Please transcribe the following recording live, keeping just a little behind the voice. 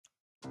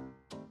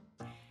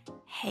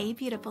Hey,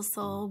 beautiful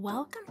soul.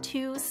 Welcome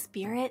to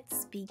Spirit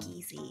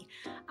Speakeasy.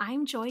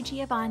 I'm Joy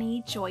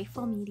Giovanni,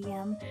 Joyful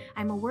Medium.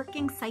 I'm a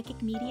working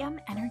psychic medium,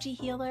 energy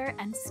healer,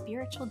 and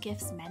spiritual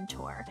gifts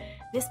mentor.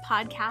 This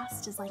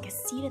podcast is like a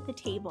seat at the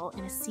table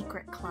in a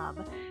secret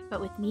club, but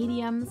with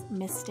mediums,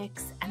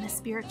 mystics, and the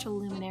spiritual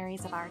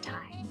luminaries of our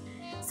time.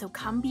 So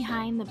come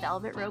behind the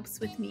velvet ropes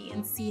with me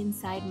and see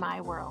inside my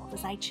world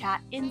as I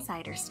chat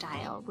insider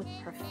style with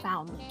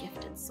profoundly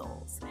gifted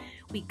souls.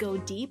 We go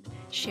deep,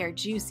 share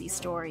juicy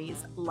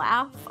stories,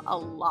 laugh a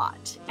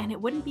lot, and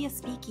it wouldn't be a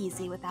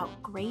speakeasy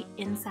without great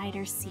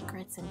insider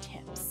secrets and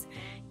tips.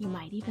 You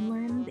might even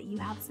learn that you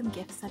have some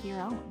gifts of your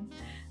own.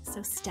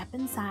 So step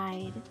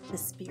inside the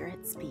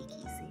Spirit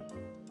Speakeasy.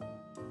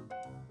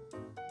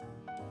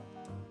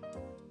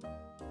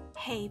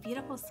 Hey,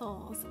 beautiful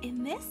souls.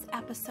 In this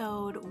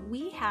episode,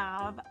 we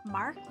have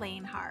Marc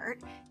Lainhart,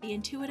 the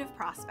Intuitive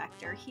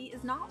Prospector. He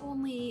is not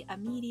only a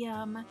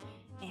medium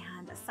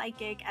and a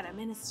psychic and a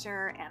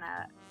minister and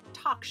a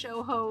talk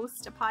show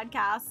host, a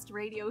podcast,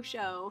 radio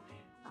show,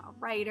 a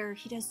writer.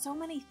 He does so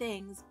many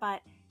things,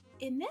 but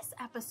in this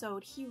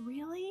episode, he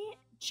really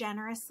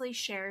generously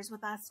shares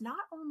with us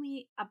not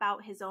only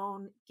about his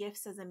own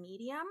gifts as a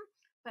medium,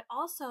 but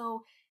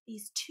also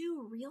these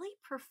two really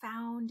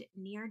profound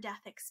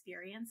near-death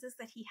experiences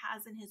that he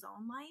has in his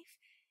own life.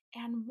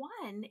 And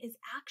one is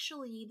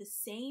actually the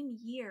same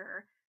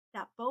year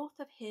that both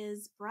of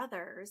his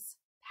brothers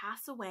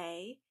pass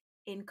away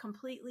in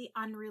completely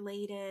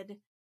unrelated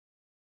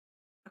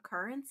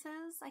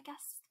occurrences, I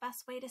guess is the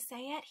best way to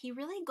say it. He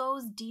really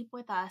goes deep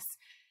with us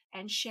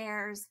and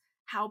shares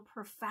how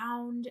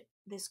profound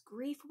this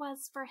grief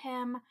was for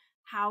him,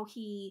 how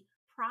he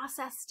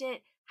processed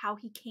it, how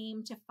he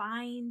came to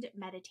find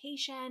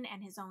meditation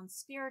and his own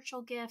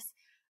spiritual gifts.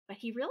 But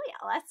he really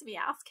lets me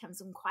ask him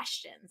some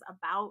questions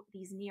about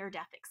these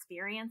near-death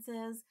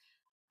experiences,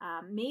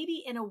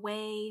 maybe in a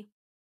way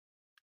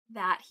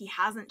that he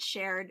hasn't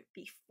shared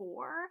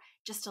before,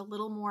 just a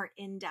little more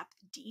in-depth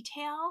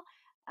detail.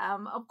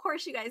 Of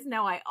course, you guys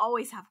know I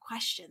always have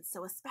questions.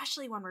 So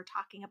especially when we're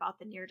talking about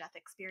the near-death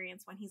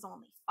experience when he's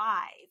only 5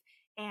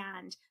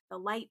 and the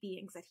light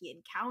beings that he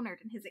encountered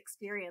in his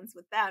experience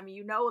with them,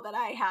 you know that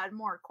I had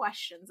more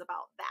questions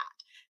about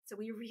that. So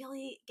we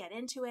really get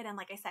into it. And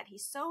like I said,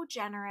 he's so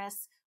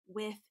generous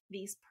with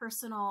these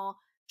personal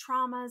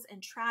traumas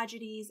and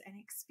tragedies and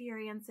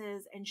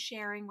experiences and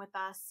sharing with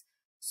us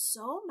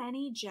so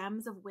many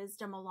gems of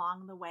wisdom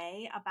along the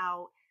way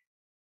about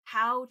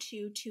how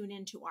to tune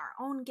into our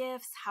own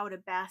gifts, how to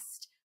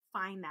best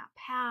find that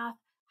path,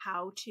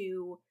 how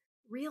to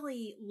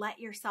really let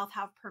yourself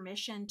have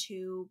permission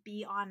to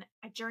be on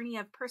a journey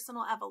of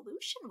personal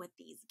evolution with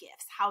these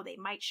gifts, how they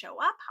might show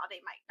up, how they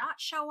might not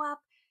show up,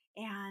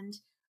 and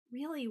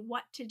really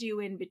what to do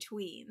in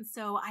between.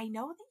 So I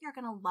know that you're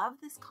going to love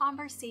this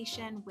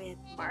conversation with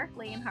Marc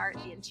Lainhart,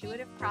 the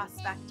Intuitive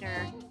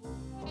Prospector.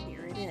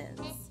 Here it is.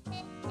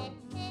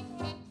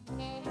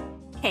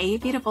 Hey,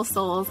 beautiful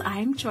souls.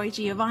 I'm Joy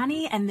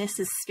Giovanni, and this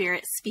is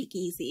Spirit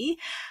Speakeasy.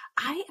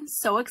 I am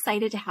so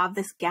excited to have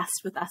this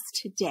guest with us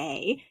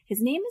today.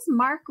 His name is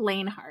Marc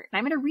Lainhart, and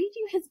I'm going to read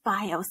you his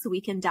bio so we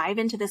can dive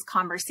into this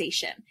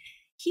conversation.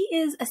 He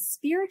is a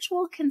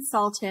spiritual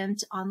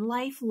consultant on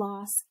life,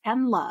 loss,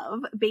 and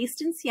love.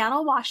 Based in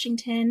Seattle,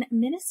 Washington,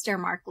 Minister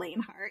Marc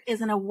Lainhart is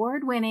an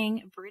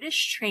award-winning,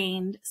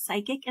 British-trained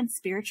psychic and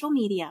spiritual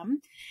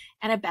medium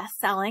and a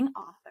best-selling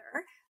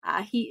author.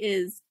 He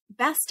is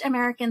Best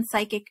American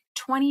Psychic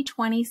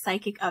 2020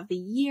 Psychic of the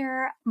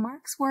Year.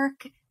 Marc's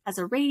work as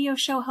a radio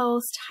show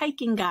host,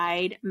 hiking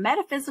guide,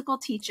 metaphysical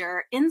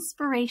teacher,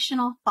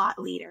 inspirational thought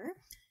leader,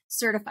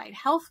 certified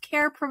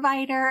healthcare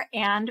provider,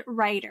 and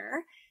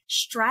writer,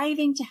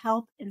 striving to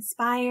help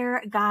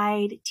inspire,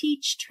 guide,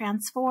 teach,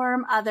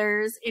 transform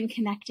others in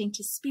connecting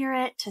to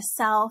spirit, to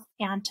self,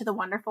 and to the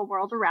wonderful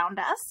world around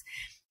us.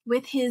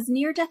 With his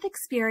near-death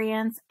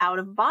experience,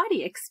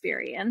 out-of-body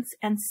experience,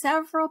 and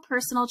several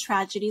personal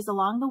tragedies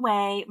along the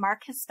way,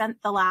 Marc has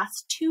spent the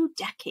last 2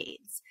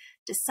 decades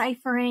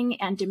deciphering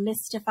and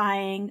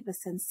demystifying the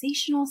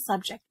sensational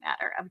subject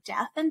matter of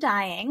death and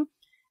dying,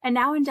 and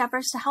now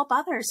endeavors to help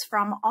others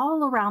from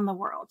all around the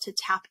world to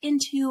tap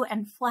into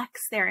and flex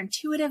their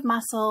intuitive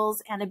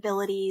muscles and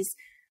abilities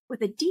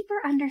with a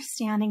deeper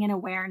understanding and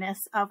awareness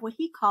of what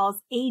he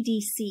calls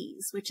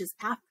ADCs, which is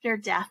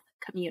after-death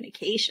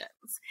communications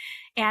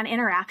and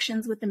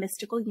interactions with the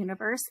mystical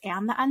universe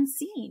and the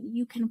unseen.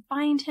 You can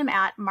find him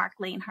at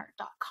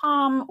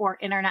marclainhart.com or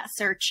internet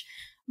search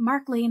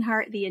Marc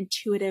Lainhart, the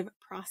Intuitive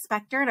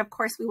Prospector. And of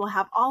course, we will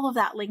have all of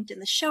that linked in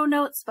the show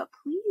notes, but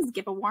please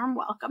give a warm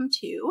welcome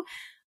to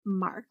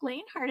Marc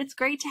Lainhart. It's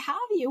great to have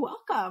you.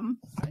 Welcome.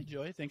 Hi,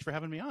 Joy. Thanks for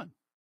having me on.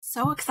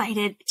 So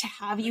excited to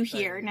have you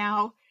here.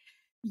 Now,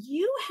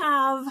 you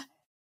have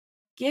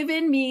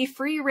given me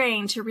free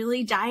reign to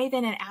really dive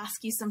in and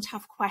ask you some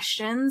tough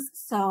questions.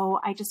 So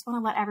I just want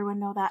to let everyone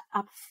know that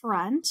up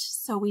front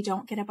so we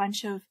don't get a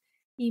bunch of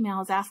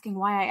emails asking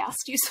why I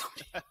asked you so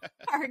many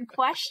hard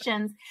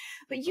questions.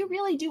 But you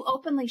really do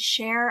openly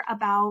share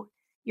about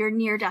your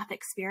near-death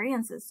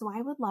experiences. So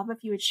I would love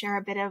if you would share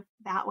a bit of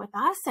that with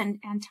us and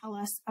tell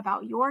us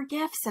about your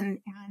gifts and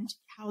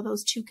how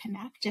those two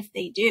connect if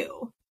they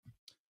do.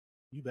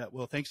 You bet.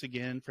 Well, thanks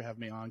again for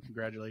having me on.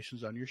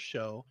 Congratulations on your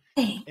show.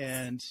 Thanks.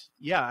 And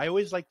yeah, I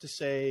always like to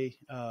say,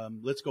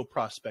 let's go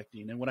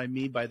prospecting. And what I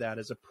mean by that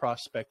is a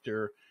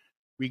prospector,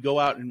 we go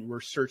out and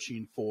we're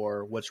searching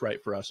for what's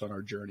right for us on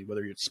our journey,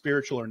 whether it's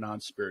spiritual or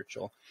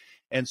non-spiritual.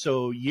 And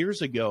so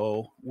years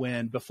ago,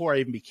 before I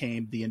even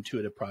became the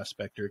Intuitive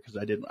Prospector, because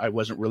I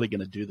wasn't really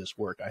going to do this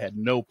work. I had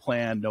no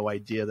plan, no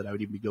idea that I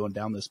would even be going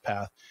down this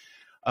path.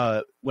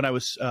 When I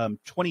was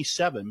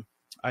 27,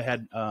 I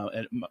had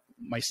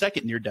my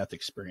second near-death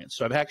experience.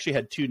 So I've actually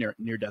had two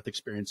near-death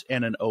experience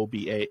and an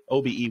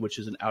OBE, which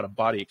is an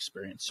out-of-body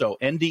experience. So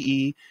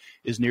NDE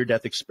is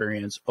near-death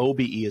experience.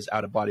 OBE is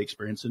out-of-body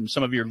experience. And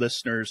some of your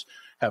listeners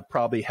have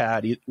probably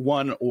had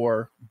one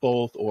or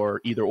both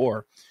or either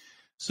or.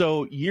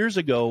 So years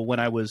ago when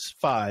I was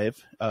 5,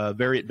 a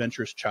very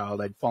adventurous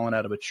child, I'd fallen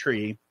out of a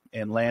tree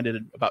and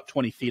landed about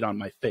 20 feet on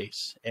my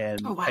face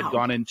and had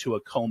gone into a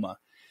coma.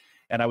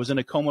 And I was in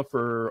a coma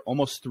for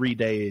almost 3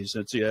 days.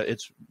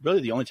 It's really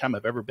the only time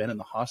I've ever been in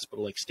the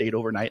hospital, like stayed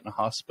overnight in a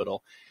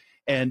hospital.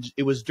 And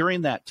it was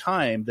during that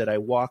time that I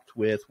walked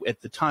with,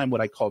 at the time,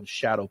 what I called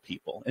shadow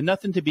people. And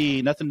nothing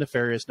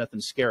nefarious, nothing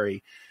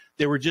scary.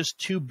 They were just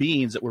two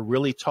beings that were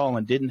really tall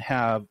and didn't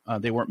have,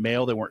 they weren't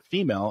male, they weren't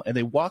female. And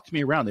they walked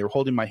me around. They were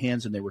holding my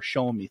hands and they were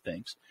showing me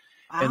things.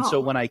 Wow. And so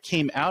when I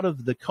came out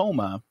of the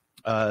coma,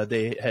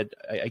 they had,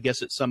 I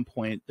guess at some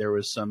point there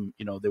was some,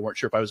 they weren't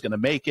sure if I was going to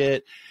make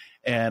it.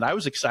 And I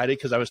was excited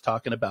because I was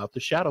talking about the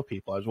shadow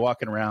people. I was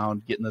walking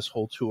around, getting this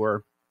whole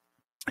tour.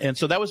 And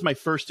so that was my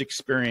first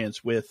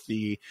experience with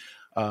the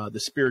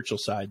spiritual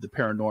side, the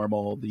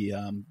paranormal,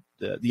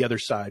 the other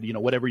side,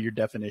 whatever your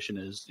definition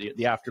is,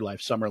 the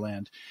afterlife,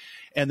 Summerland.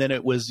 And then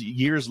it was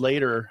years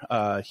later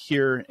I'm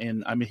here in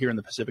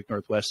the Pacific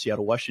Northwest,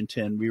 Seattle,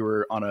 Washington. We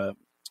were on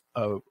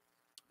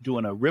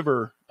doing a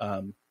river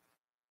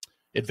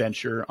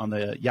adventure on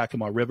the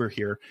Yakima River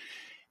here.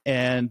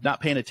 And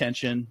not paying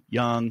attention,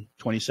 young,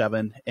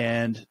 27,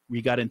 and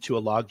we got into a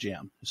log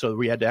jam. So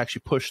we had to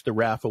actually push the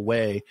raft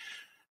away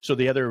so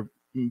the other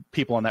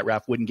people on that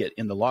raft wouldn't get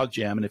in the log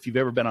jam. And if you've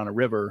ever been on a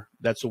river,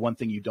 that's the one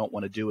thing you don't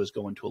want to do is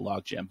go into a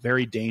log jam.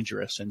 Very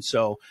dangerous. And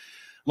so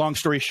long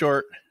story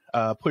short,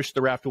 pushed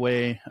the raft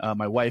away.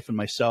 My wife and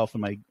myself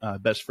and my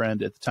best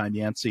friend at the time,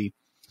 Yancy,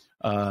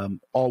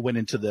 all went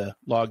into the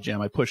log jam.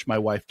 I pushed my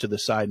wife to the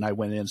side and I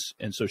went in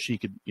and so she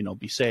could,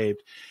 be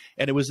saved.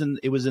 And it was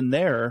in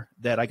there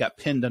that I got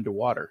pinned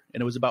underwater,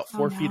 and it was about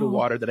 4 feet of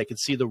water that I could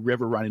see the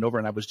river running over,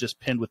 and I was just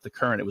pinned with the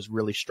current. It was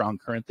really strong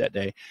current that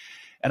day.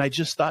 And I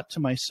just thought to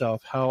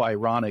myself, how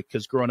ironic,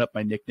 because growing up,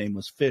 my nickname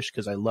was Fish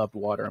because I loved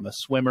water. I'm a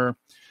swimmer,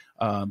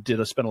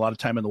 did spend a lot of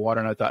time in the water.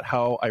 And I thought,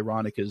 how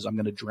ironic is I'm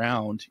going to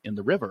drown in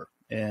the river.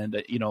 And,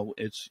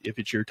 if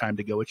it's your time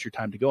to go, it's your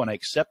time to go. And I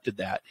accepted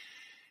that.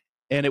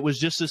 And it was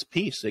just this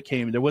peace that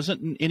came. There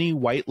wasn't any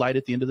white light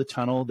at the end of the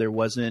tunnel. There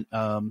wasn't,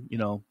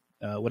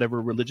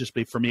 whatever religious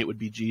belief. For me, it would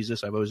be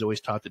Jesus. I've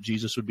always taught that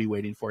Jesus would be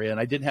waiting for you. And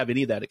I didn't have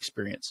any of that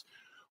experience.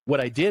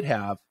 What I did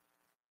have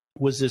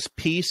was this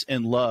peace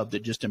and love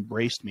that just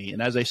embraced me.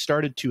 And as I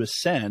started to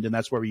ascend, and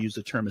that's where we use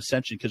the term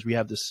ascension, because we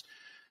have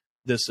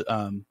this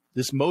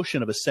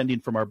motion of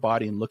ascending from our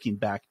body and looking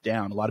back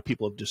down. A lot of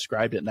people have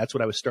described it, and that's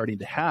what I was starting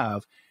to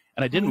have.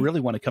 And I didn't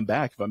really want to come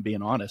back, if I'm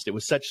being honest. It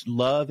was such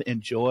love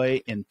and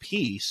joy and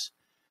peace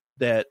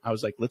that I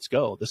was like, let's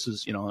go. This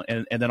is,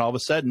 and then all of a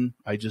sudden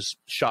I just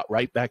shot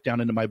right back down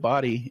into my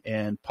body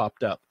and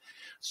popped up.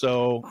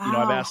 So,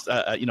 I've asked,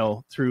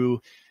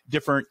 through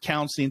different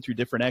counseling, through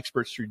different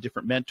experts, through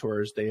different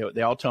mentors,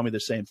 they all tell me the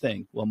same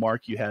thing. Well,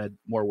 Marc, you had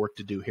more work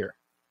to do here.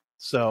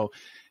 So,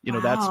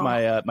 that's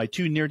my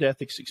two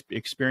near-death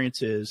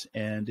experiences.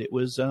 And it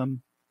was,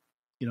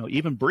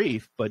 even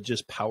brief, but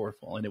just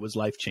powerful. And it was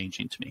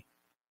life-changing to me.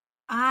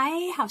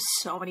 I have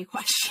so many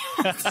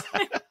questions.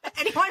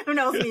 Anyone who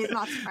knows me is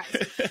not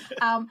surprised.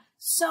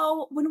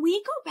 So when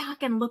we go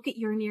back and look at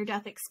your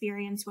near-death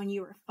experience when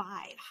you were 5,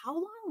 how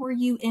long were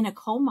you in a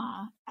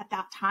coma at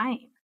that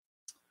time?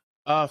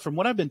 From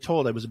what I've been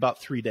told, it was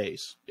about 3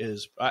 days.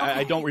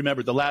 I don't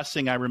remember. The last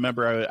thing I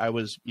remember, I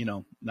was,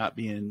 not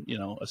being,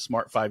 a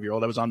smart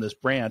 5-year-old. I was on this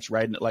branch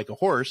riding it like a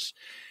horse,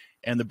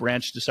 and the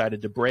branch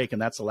decided to break.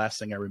 And that's the last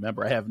thing I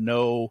remember. I have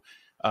no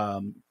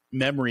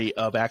memory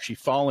of actually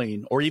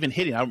falling or even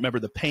hitting. I don't remember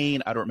the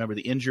pain. I don't remember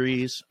the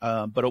injuries.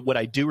 But what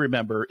I do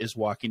remember is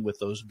walking with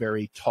those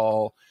very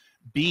tall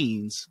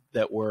beings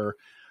that were,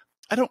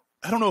 I don't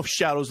know if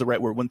shadow is the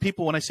right word.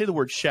 When I say the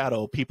word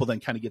shadow, people then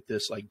kind of get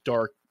this like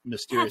dark,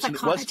 mysterious. That's a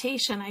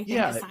connotation, I think,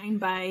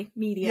 assigned by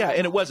media. Yeah,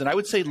 and it wasn't. I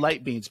would say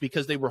light beings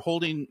because they were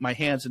holding my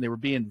hands and they were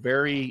being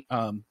very,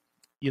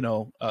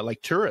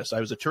 like tourists. I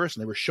was a tourist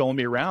and they were showing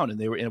me around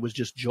and it was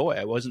just joy.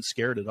 I wasn't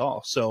scared at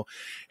all. So,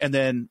 and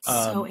then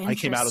I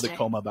came out of the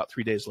coma about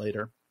 3 days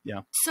later.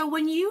 Yeah. So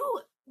when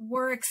you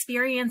were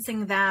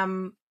experiencing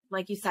them,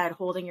 like you said,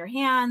 holding your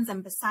hands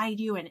and beside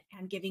you and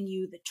giving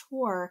you the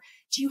tour,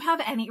 do you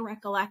have any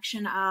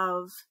recollection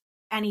of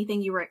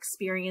anything you were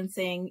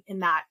experiencing in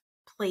that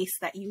place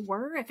that you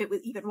were, if it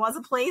was, even was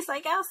a place, I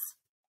guess?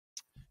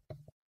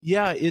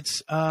 Yeah,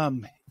 it's,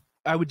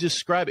 I would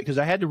describe it because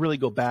I had to really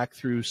go back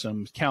through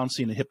some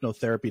counseling and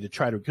hypnotherapy to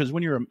try to, because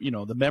when you're,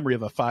 the memory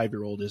of a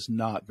 5-year-old is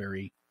not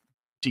very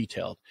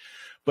detailed.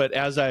 But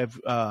as I've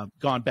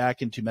gone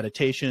back into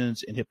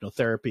meditations and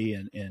hypnotherapy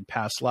and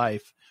past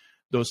life,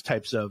 those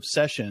types of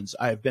sessions,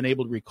 I've been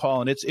able to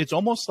recall. And it's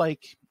almost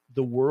like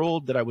the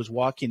world that I was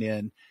walking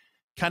in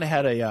kind of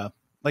had a,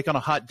 like on a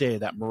hot day,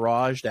 that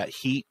mirage, that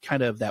heat,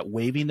 kind of that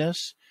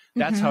waviness.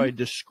 That's how I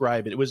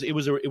describe it. It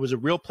was a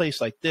real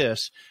place like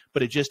this,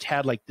 but it just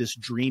had like this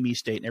dreamy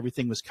state, and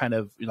everything was kind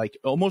of like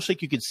almost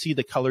like you could see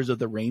the colors of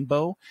the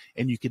rainbow,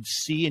 and you could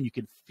see and you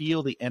could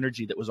feel the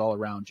energy that was all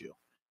around you.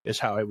 Is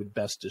how I would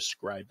best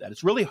describe that.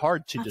 It's really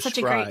hard to describe. Such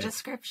a great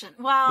description.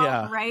 Well,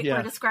 yeah, right? Yeah.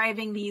 We're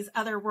describing these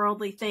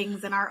otherworldly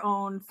things in our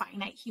own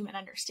finite human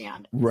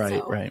understanding. Right,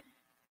 so, right.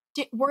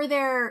 Were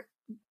there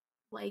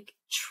like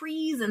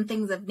trees and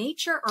things of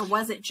nature, or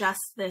was it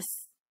just this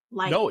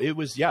light? No, it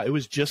was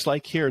just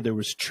like here. There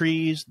was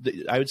trees.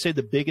 I would say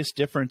the biggest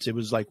difference, it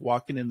was like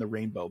walking in the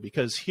rainbow,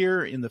 because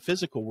here in the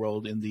physical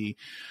world, in the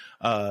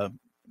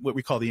what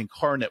we call the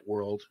incarnate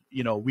world,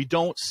 we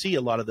don't see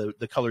a lot of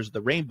the colors of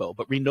the rainbow,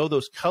 but we know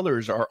those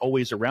colors are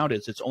always around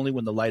us. It's only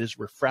when the light is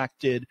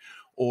refracted,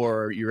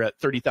 or you're at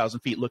 30,000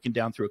 feet looking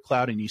down through a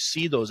cloud and you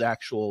see those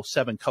actual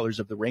 7 colors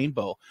of the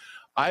rainbow.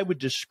 I would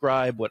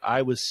describe what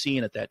I was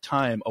seeing at that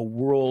time, a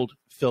world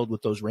filled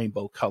with those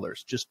rainbow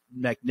colors, just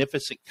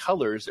magnificent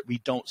colors that we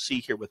don't see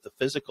here with the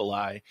physical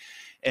eye.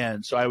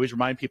 And so I always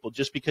remind people,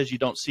 just because you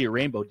don't see a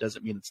rainbow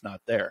doesn't mean it's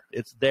not there.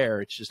 It's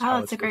there. It's just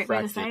how it's refracted. That's a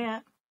great way to say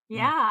it.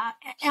 Yeah.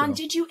 And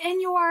did you,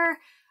 in your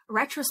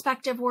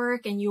retrospective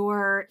work and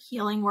your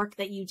healing work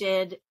that you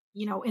did,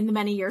 in the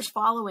many years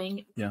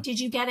following, did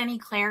you get any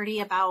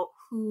clarity about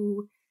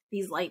who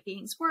these light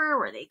beings were?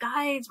 Were they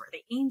guides? Were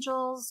they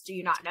angels? Do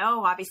you not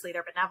know? Obviously,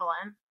 they're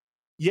benevolent.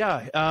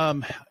 Yeah,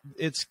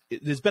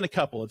 there's been a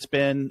couple. It's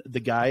been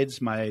the guides,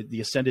 the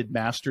ascended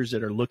masters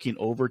that are looking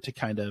over to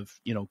kind of,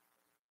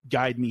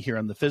 guide me here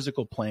on the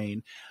physical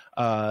plane,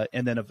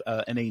 and then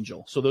an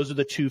angel. So those are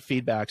the 2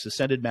 feedbacks: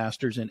 ascended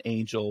masters and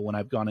angel. When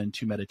I've gone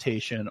into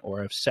meditation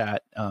or I've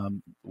sat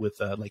with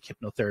like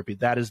hypnotherapy,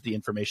 that is the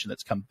information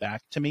that's come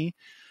back to me.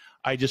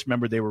 I just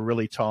remember they were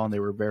really tall and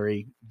they were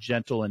very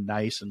gentle and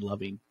nice and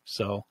loving.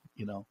 So,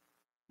 your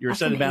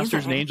That's ascended amazing.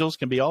 masters and angels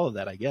can be all of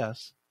that, I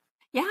guess.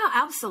 Yeah,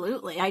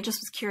 absolutely. I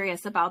just was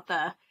curious about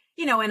the,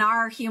 in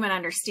our human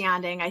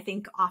understanding, I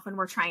think often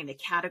we're trying to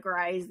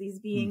categorize these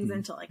beings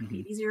into like,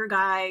 okay, these are your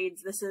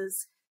guides. This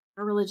is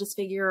a religious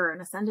figure or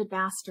an ascended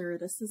master.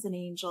 This is an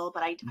angel.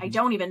 But I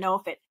don't even know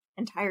if it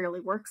entirely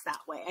works that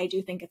way. I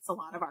do think it's a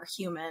lot of our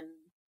human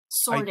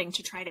sorting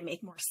to try to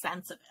make more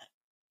sense of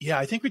it. Yeah,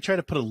 I think we try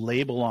to put a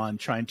label on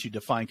trying to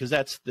define, because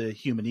that's the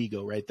human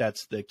ego, right?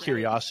 That's the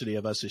curiosity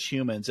of us as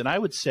humans. And I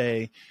would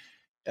say,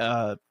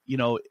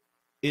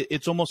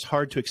 it's almost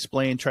hard to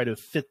explain, try to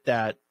fit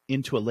that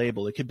into a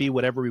label. It could be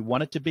whatever we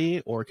want it to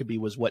be, or it could be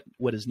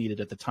what is needed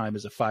at the time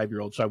as a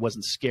 5-year-old. So I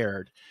wasn't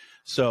scared.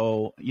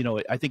 So,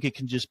 I think it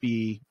can just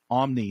be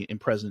omni and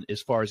present,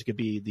 as far as it could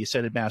be the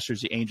ascended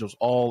masters, the angels,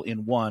 all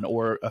in one,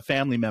 or a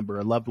family member,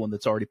 a loved one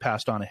that's already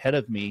passed on ahead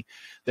of me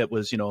that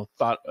was,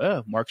 thought,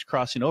 oh, Mark's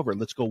crossing over.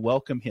 Let's go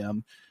welcome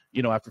him,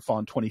 after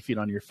falling 20 feet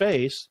on your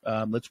face.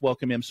 Let's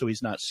welcome him so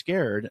he's not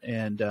scared.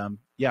 And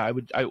I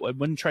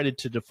wouldn't try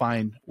to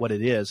define what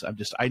it is.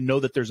 I know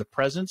that there's a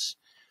presence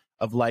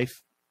of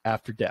life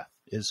after death,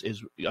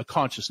 is a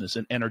consciousness,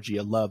 an energy,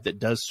 a love that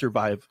does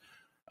survive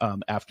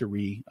after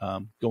we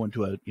go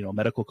into a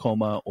medical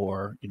coma,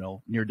 or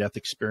near-death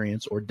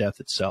experience, or death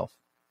itself.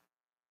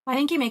 I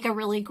think you make a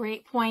really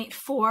great point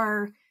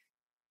for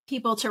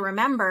people to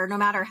remember, no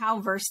matter how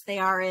versed they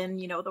are in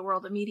the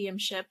world of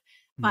mediumship,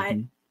 but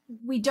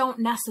we don't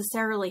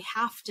necessarily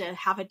have to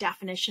have a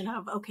definition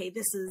of, okay,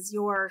 this is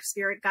your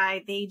spirit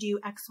guide, they do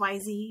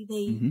XYZ,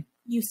 they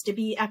used to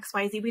be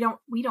XYZ.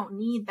 We don't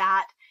need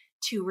that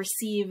to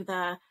receive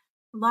the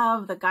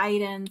love, the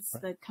guidance,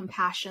 the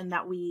compassion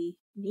that we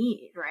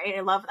need, right?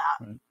 I love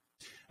that. Right.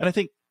 And I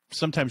think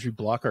sometimes we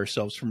block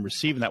ourselves from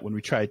receiving that when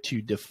we try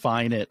to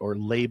define it or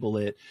label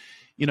it.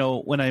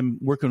 When I'm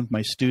working with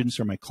my students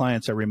or my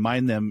clients, I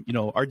remind them,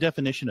 our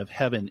definition of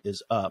heaven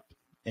is up.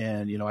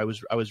 And, I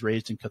was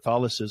raised in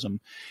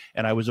Catholicism,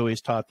 and I was always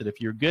taught that if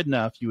you're good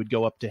enough, you would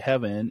go up to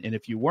heaven. And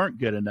if you weren't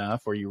good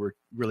enough, or you were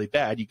really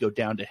bad, you go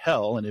down to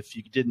hell. And if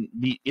you didn't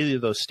meet either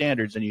of those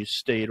standards, then you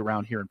stayed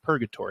around here in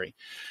purgatory.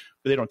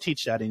 But they don't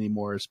teach that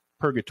anymore as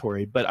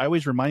purgatory. But I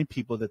always remind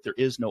people that there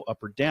is no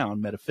up or down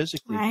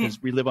metaphysically,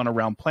 because we live on a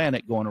round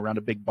planet going around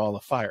a big ball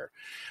of fire.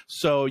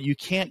 So you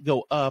can't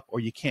go up or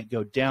you can't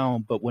go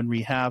down. But when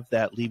we have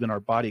that leaving our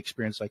body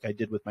experience, like I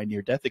did with my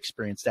near-death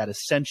experience, that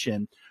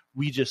ascension,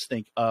 we just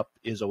think up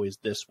is always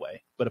this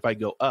way. But if I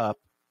go up,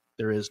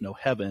 there is no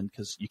heaven,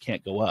 because you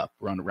can't go up.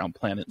 We're on a round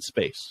planet in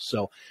space.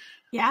 So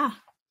yeah,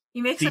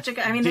 you make such a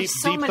good,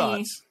 there's so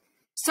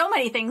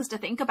many things to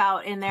think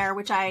about in there,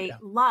 which I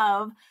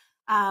love.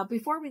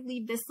 Before we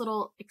leave this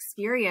little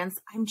experience,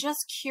 I'm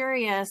just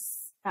curious.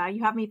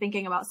 You have me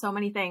thinking about so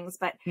many things,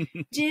 but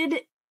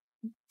did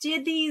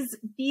these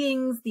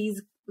beings,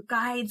 these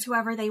guides,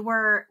 whoever they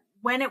were,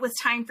 when it was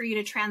time for you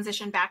to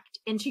transition back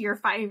into your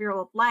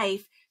 5-year-old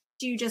life,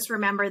 do you just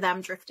remember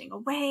them drifting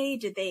away?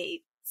 Did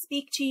they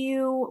speak to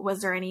you? Was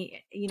there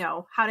any,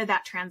 how did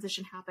that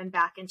transition happen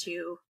back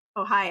into,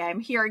 oh, hi, I'm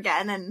here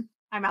again and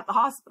I'm at the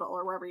hospital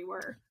or wherever you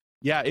were?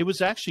 Yeah, it was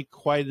actually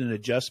quite an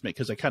adjustment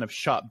because I kind of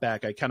shot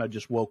back. I kind of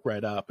just woke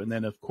right up. And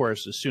then, of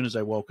course, as soon as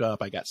I woke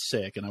up, I got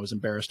sick and I was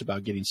embarrassed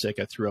about getting sick.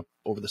 I threw up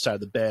over the side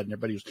of the bed and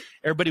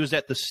everybody was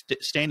at the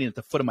standing at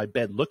the foot of my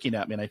bed looking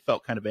at me. And I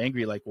felt kind of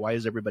angry, like, why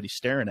is everybody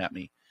staring at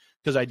me?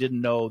 Because I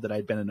didn't know that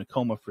I'd been in a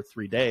coma for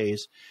 3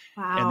 days.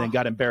 Wow. And then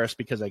got embarrassed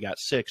because I got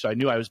sick. So I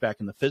knew I was back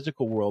in the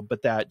physical world,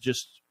 but that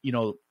just,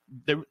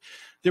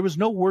 there was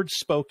no words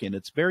spoken.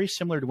 It's very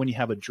similar to when you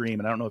have a dream.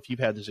 And I don't know if you've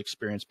had this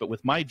experience, but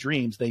with my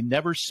dreams, they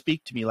never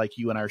speak to me like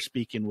you and I are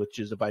speaking, which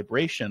is a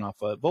vibration off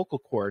a vocal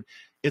cord.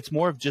 It's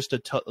more of just a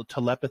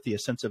telepathy, a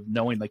sense of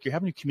knowing, like you're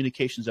having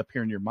communications up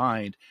here in your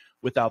mind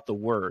without the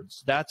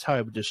words. That's how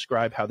I would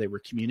describe how they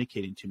were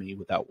communicating to me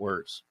without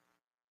words.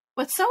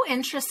 What's so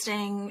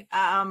interesting,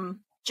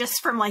 just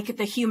from like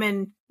the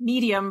human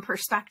medium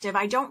perspective,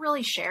 I don't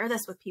really share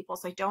this with people.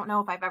 So I don't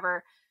know if I've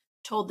ever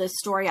told this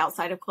story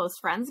outside of close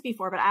friends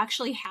before, but I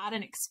actually had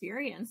an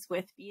experience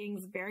with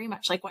beings very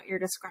much like what you're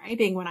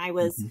describing when I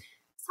was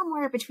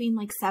somewhere between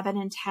like 7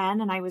 and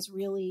 10, and I was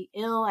really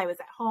ill. I was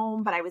at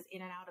home, but I was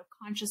in and out of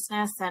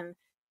consciousness. And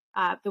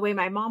the way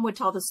my mom would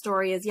tell the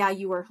story is, yeah,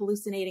 you were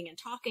hallucinating and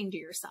talking to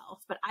yourself.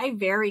 But I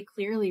very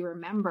clearly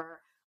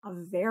remember a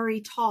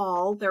very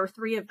tall, there were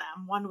 3 of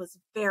them. One was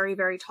very,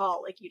 very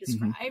tall, like you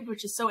described,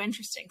 which is so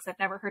interesting because I've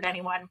never heard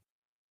anyone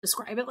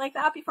describe it like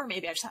that before.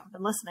 Maybe I just haven't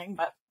been listening,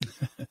 but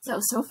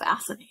so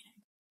fascinating.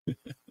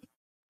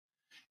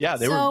 Yeah,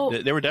 they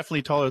were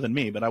definitely taller than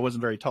me, but I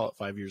wasn't very tall at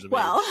 5 years of age.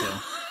 Well,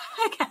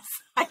 So.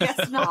 I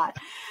guess not.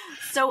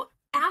 So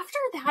after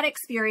that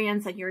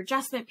experience and your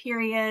adjustment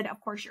period, of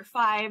course you're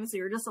 5, so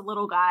you're just a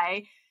little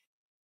guy.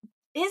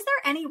 Is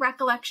there any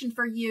recollection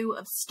for you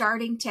of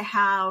starting to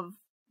have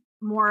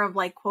more of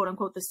like, quote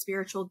unquote, the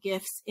spiritual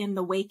gifts in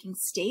the waking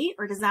state,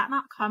 or does that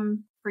not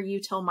come for you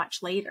till much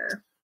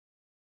later?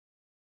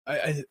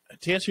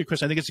 To answer your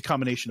question, I think it's a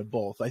combination of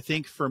both. I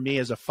think for me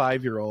as a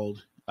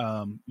 5-year-old,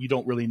 you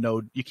don't really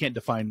know, you can't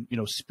define,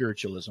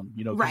 spiritualism,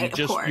 right,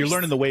 you're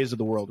learning the ways of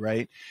the world,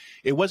 right?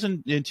 It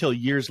wasn't until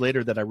years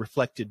later that I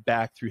reflected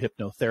back through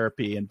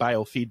hypnotherapy and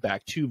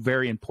biofeedback, 2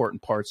 very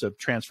important parts of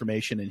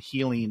transformation and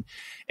healing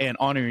and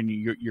honoring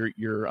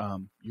your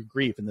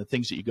grief and the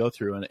things that you go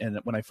through. And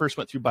when I first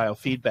went through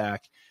biofeedback,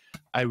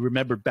 I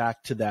remembered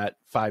back to that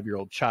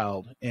 5-year-old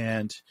child,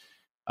 and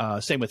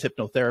same with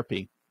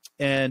hypnotherapy.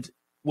 And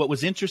what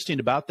was interesting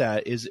about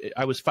that is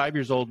I was 5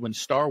 years old when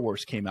Star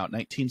Wars came out,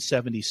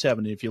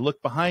 1977. And if you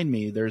look behind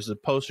me, there's a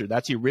poster.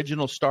 That's the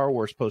original Star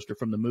Wars poster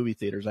from the movie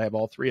theaters. I have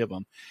all 3 of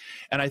them.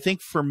 And I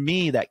think for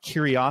me, that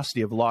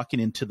curiosity of locking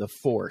into the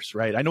Force,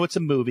 right? I know it's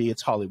a movie,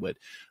 it's Hollywood,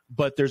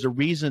 but there's a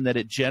reason that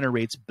it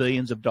generates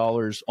billions of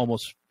dollars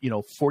almost,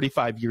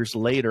 45 years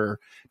later,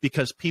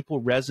 because people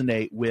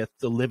resonate with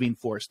the living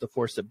force, the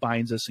force that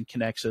binds us and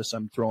connects us.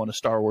 I'm throwing a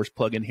Star Wars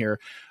plug in here.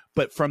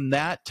 But from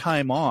that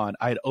time on,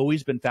 I'd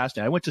always been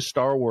fascinated. I went to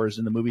Star Wars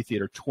in the movie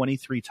theater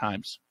 23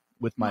 times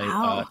with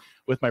my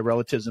with my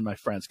relatives and my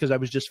friends, because I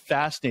was just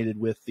fascinated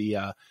with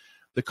the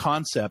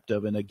concept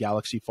of in a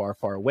galaxy far,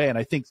 far away. And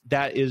I think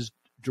that is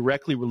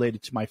directly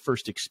related to my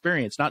first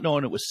experience, not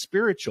knowing it was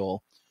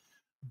spiritual.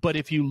 But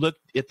if you look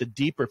at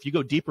if you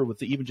go deeper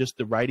with even just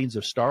the writings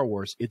of Star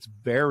Wars, it's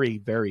very,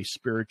 very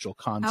spiritual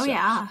concepts. Oh,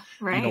 yeah,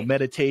 right.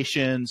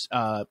 Meditations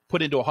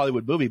put into a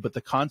Hollywood movie, but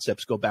the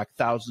concepts go back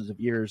thousands of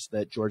years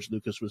that George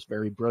Lucas was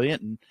very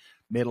brilliant and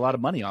made a lot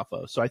of money off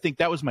of. So I think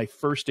that was my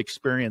first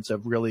experience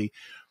of really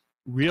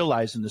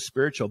realizing the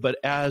spiritual. But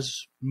as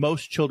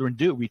most children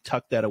do, we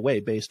tuck that away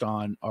based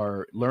on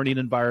our learning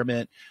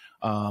environment,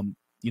 our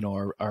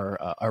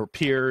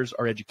peers,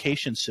 our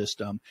education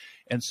system.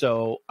 And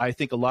so I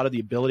think a lot of the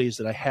abilities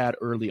that I had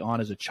early on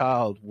as a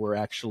child were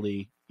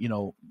actually,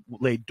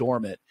 laid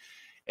dormant.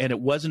 And it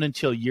wasn't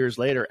until years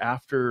later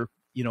after,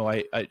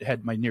 I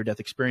had my near-death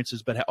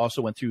experiences, but I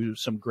also went through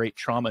some great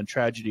trauma and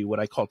tragedy, what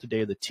I call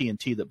today the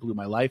TNT that blew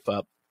my life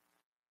up.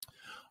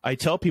 I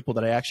tell people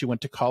that I actually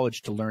went to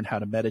college to learn how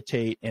to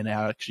meditate and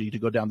actually to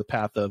go down the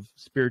path of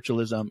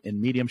spiritualism and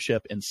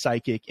mediumship and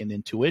psychic and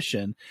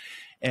intuition.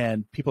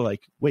 And people are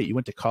like, wait, you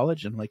went to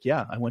college? And I'm like,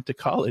 yeah, I went to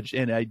college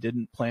and I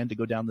didn't plan to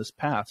go down this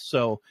path.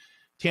 So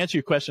to answer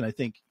your question, I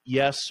think,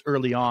 yes,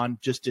 early on,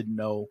 just didn't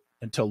know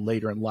until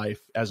later in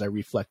life as I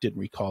reflected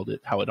and recalled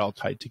it, how it all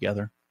tied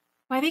together.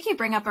 Well, I think you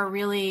bring up a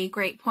really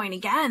great point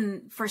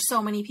again for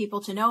so many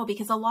people to know,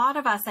 because a lot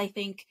of us, I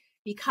think,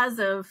 because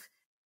of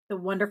the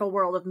wonderful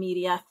world of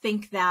media,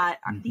 think that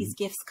these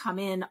gifts come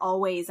in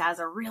always as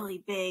a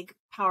really big,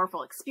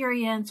 powerful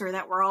experience, or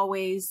that we're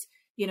always,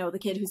 the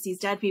kid who sees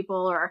dead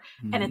people,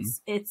 and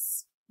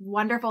it's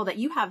wonderful that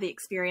you have the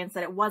experience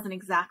that it wasn't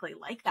exactly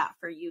like that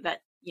for you,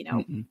 that you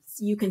know,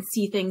 you can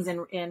see things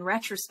in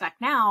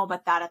retrospect now,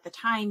 but that at the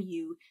time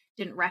you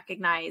didn't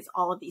recognize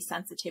all of these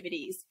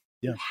sensitivities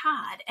you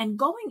had. And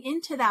going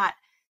into that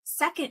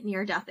second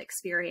near-death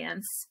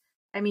experience,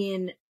 I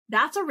mean,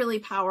 that's a really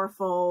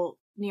powerful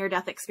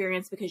near-death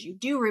experience because you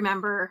do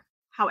remember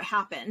how it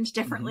happened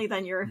differently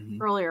than your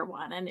earlier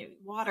one. And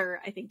water,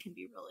 I think, can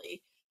be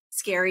really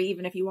scary,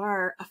 even if you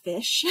are a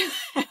fish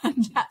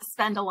and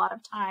spend a lot of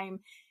time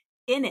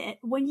in it.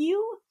 When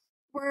you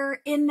were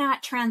in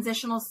that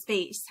transitional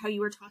space, how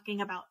you were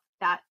talking about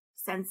that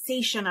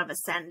sensation of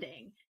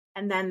ascending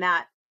and then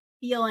that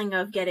feeling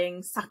of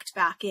getting sucked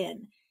back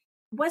in,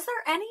 was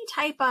there any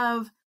type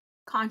of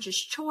conscious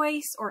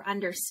choice or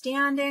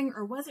understanding,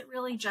 or was it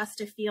really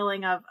just a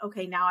feeling of,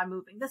 okay, now I'm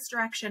moving this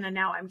direction and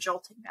now I'm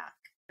jolting back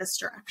this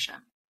direction?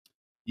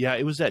 Yeah,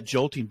 it was that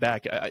jolting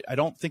back. I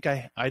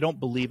don't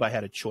believe I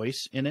had a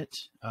choice in it,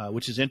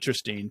 which is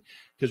interesting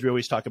because we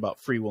always talk about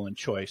free will and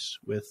choice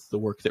with the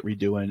work that we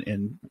do.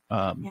 And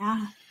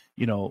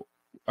you know,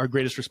 our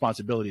greatest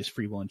responsibility is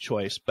free will and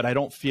choice. But I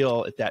don't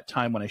feel at that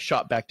time when I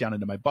shot back down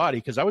into my body,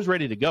 because I was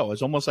ready to go. It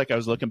was almost like I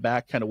was looking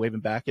back, kind of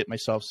waving back at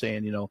myself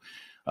saying,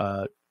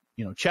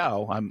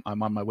 ciao,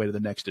 I'm on my way to the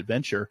next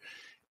adventure.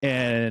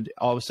 And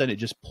all of a sudden it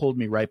just pulled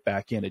me right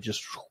back in. It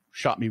just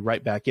shot me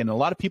right back in. And a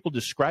lot of people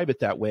describe it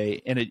that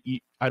way. And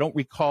I don't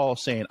recall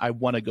saying, I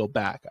want to go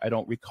back. I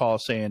don't recall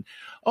saying,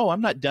 oh,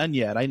 I'm not done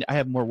yet. I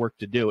have more work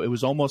to do. It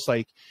was almost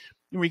like,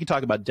 we can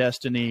talk about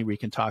destiny, we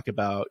can talk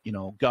about,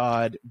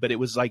 God, but it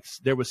was like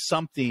there was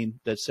something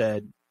that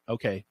said,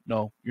 okay,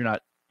 no, you're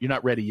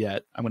not ready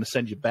yet. I'm going to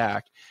send you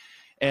back.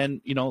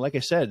 And, like I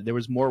said, there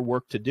was more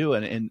work to do.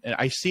 And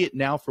I see it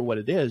now for what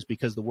it is,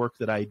 because the work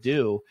that I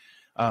do,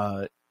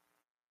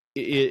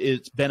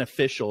 it's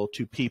beneficial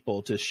to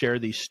people to share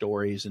these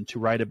stories and to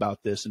write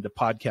about this and to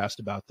podcast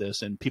about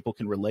this, and people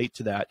can relate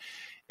to that,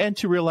 and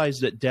to realize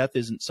that death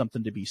isn't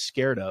something to be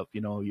scared of.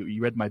 You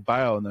read my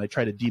bio, and then I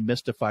try to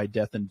demystify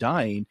death and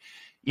dying,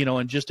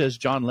 and just as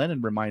John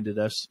Lennon reminded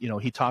us,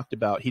 he talked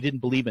about, he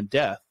didn't believe in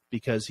death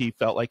because he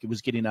felt like it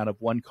was getting out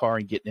of one car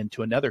and getting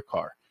into another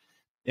car.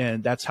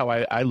 And that's how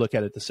I look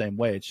at it the same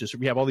way. It's just,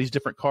 we have all these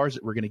different cars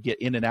that we're going to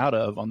get in and out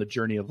of on the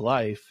journey of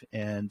life.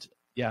 And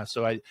yeah,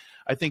 so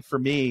I think for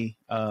me,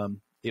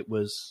 it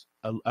was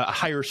a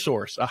higher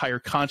source, a higher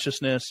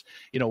consciousness,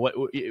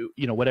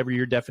 whatever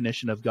your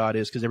definition of God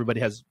is, because everybody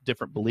has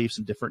different beliefs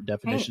and different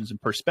definitions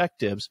and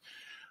perspectives.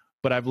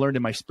 But I've learned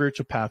in my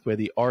spiritual pathway,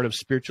 the art of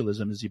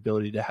spiritualism is the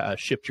ability to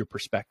shift your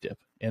perspective.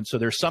 And so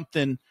there's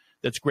something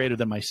that's greater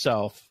than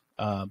myself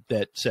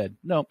that said,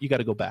 no, you got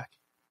to go back.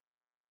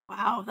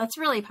 Wow, that's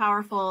really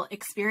powerful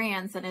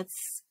experience. And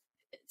it's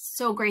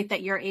so great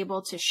that you're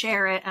able to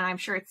share it. And I'm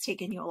sure it's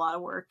taken you a lot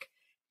of work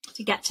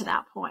to get to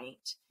that point.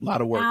 A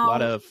lot of work, a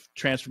lot of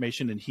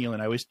transformation and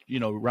healing. I always,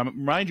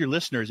 remind your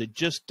listeners, it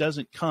just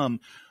doesn't come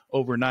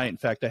overnight. In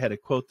fact, I had a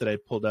quote that I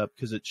pulled up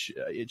because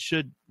it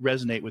should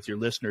resonate with your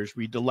listeners.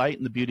 We delight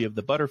in the beauty of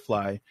the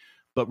butterfly,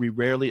 but we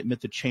rarely admit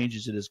the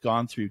changes it has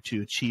gone through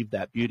to achieve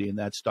that beauty. And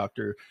that's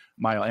Dr.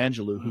 Maya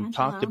Angelou, who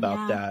talked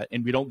about that.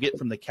 And we don't get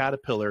from the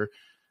caterpillar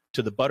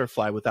to the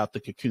butterfly without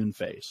the cocoon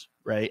phase,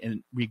 right?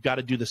 And we've got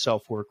to do the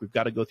self-work. We've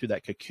got to go through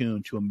that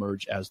cocoon to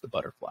emerge as the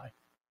butterfly.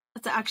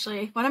 That's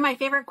actually one of my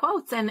favorite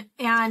quotes. And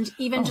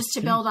even just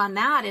to build on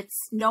that, it's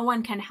no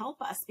one can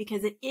help us,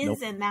 because it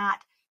is in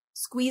that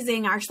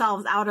squeezing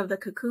ourselves out of the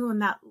cocoon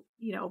that,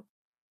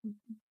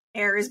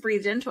 air is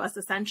breathed into us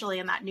essentially.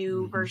 And that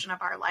new version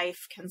of our life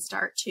can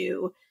start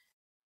to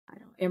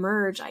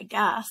emerge, I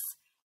guess.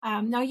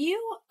 Now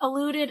you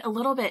alluded a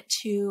little bit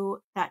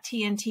to that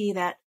TNT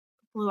that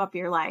blew up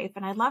your life.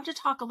 And I'd love to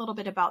talk a little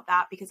bit about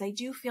that, because I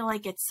do feel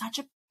like it's such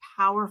a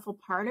powerful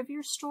part of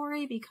your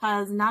story,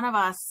 because none of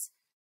us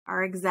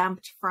are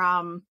exempt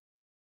from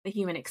the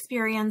human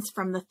experience,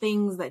 from the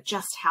things that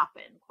just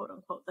happen, quote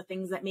unquote, the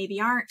things that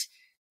maybe aren't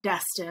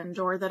destined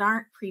or that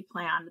aren't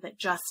pre-planned, that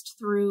just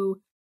through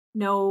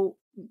no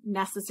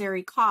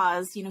necessary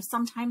cause,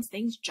 sometimes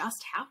things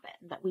just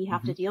happen that we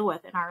have to deal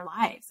with in our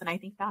lives. And I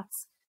think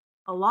that's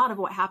a lot of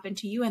what happened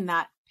to you in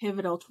that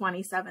pivotal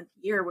 27th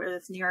year where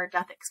this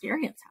near-death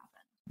experience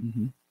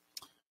happened.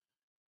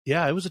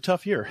 Yeah, it was a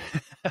tough year,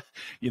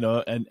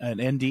 an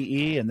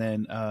NDE, and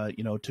then,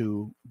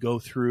 to go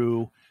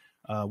through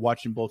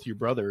watching both your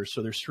brothers.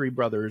 So there's three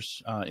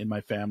brothers in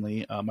my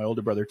family, my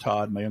older brother,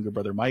 Todd, my younger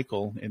brother,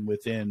 Michael. And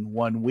within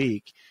 1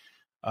 week,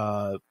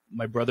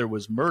 my brother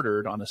was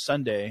murdered on a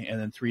Sunday. And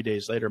then 3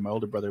 days later, my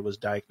older brother was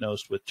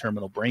diagnosed with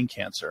terminal brain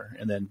cancer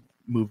and then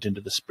moved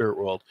into the spirit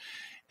world.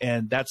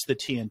 And that's the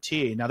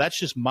TNT. Now, that's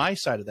just my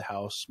side of the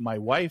house. My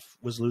wife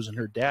was losing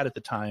her dad at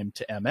the time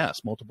to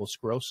MS, multiple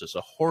sclerosis,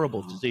 a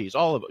horrible disease.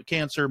 All of it,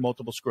 cancer,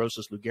 multiple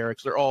sclerosis, Lou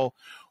Gehrig's, they're all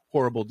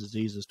horrible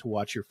diseases to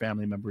watch your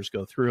family members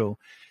go through.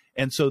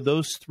 And so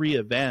those three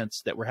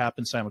events that were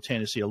happening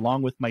simultaneously,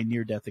 along with my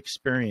near-death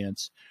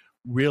experience,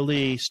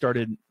 really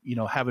started,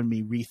 having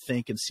me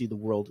rethink and see the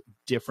world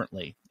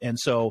differently. And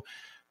so,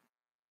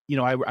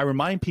 I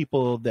remind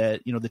people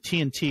that, the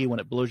TNT, when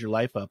it blows your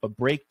life up, a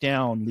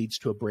breakdown leads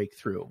to a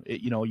breakthrough.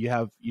 You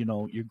have,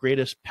 your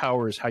greatest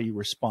power is how you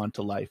respond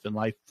to life. And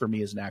life for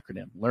me is an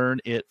acronym: learn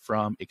it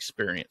from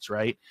experience,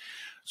 right?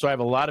 So I have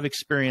a lot of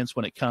experience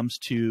when it comes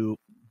to,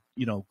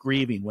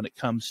 grieving, when it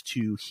comes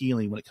to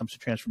healing, when it comes to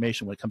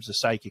transformation, when it comes to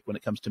psychic, when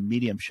it comes to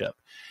mediumship.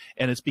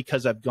 And it's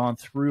because I've gone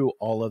through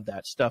all of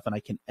that stuff, and I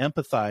can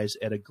empathize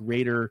at a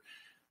greater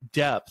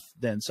depth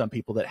than some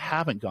people that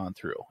haven't gone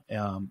through,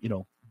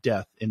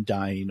 death and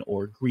dying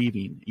or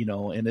grieving,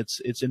 and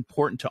it's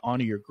important to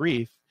honor your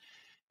grief.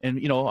 And,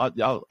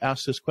 I'll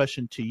ask this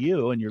question to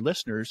you and your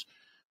listeners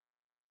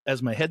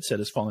as my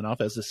headset is falling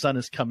off, as the sun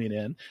is coming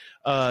in.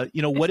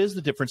 What is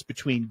the difference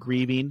between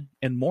grieving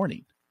and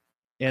mourning?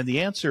 And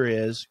the answer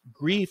is,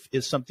 grief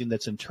is something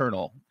that's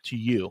internal to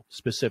you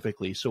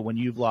specifically. So when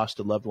you've lost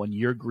a loved one,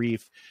 your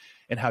grief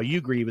and how you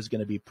grieve is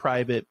going to be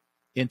private,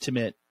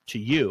 intimate to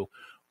you.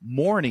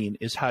 Mourning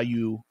is how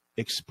you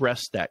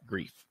express that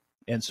grief.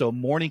 And so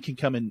mourning can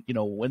come in,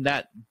 when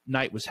that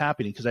night was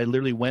happening, because I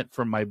literally went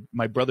from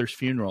my brother's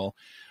funeral.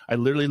 I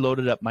literally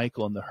loaded up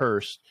Michael in the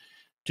hearse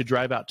to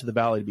drive out to the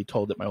valley to be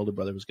told that my older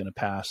brother was going to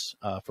pass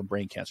from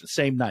brain cancer.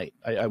 Same night.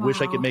 I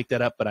wish I could make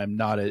that up, but I'm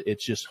not.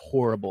 It's just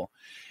horrible.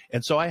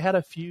 And so I had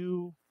a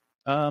few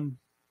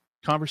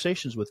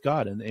conversations with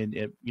God,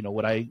 and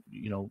what I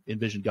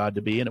envisioned God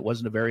to be, and it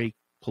wasn't a very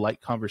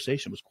polite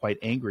conversation. It was quite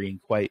angry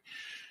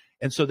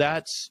and so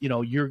that's,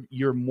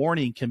 your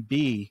mourning can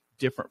be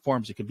different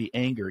forms. It can be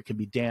anger, it can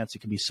be dance, it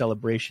can be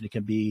celebration, it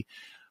can be,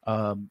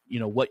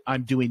 what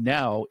I'm doing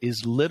now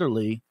is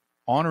literally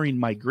honoring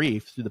my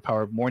grief through the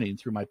power of mourning,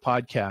 through my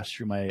podcast,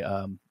 through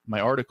my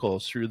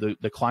articles, through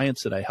the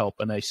clients that I help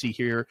and I see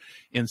here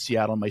in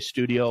Seattle in my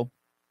studio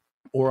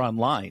or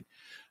online.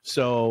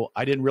 So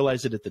I didn't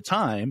realize it at the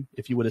time.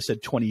 If you would have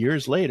said 20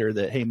 years later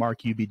that, hey,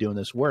 Mark, you'd be doing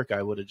this work,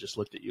 I would have just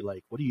looked at you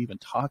like, what are you even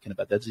talking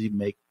about? That doesn't even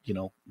make,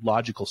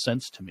 logical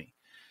sense to me.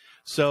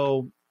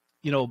 So,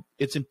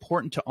 it's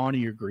important to honor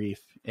your grief,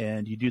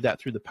 and you do that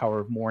through the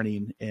power of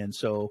mourning. And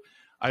so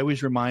I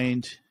always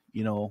remind,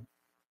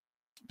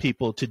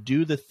 people to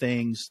do the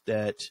things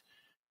that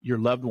your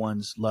loved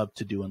ones love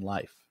to do in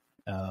life.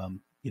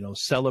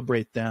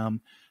 Celebrate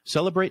them,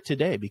 celebrate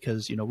today,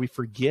 because, we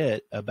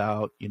forget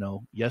about,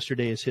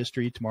 yesterday is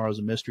history, tomorrow's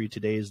a mystery,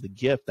 today is the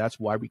gift. That's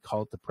why we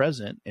call it the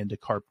present, and to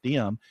carpe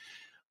diem.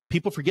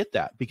 People forget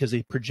that because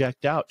they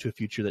project out to a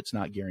future that's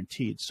not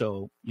guaranteed.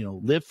 So,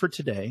 live for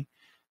today,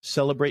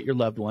 celebrate your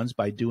loved ones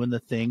by doing the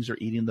things or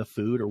eating the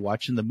food or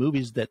watching the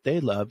movies that they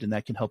loved. And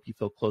that can help you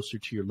feel closer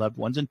to your loved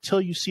ones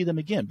until you see them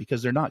again,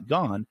 because they're not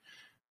gone.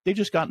 They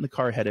just got in the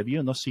car ahead of you,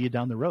 and they'll see you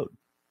down the road.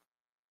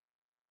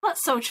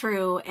 That's so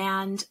true.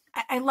 And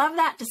I love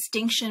that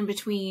distinction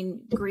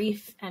between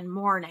grief and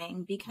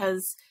mourning,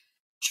 because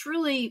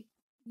truly,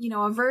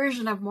 a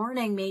version of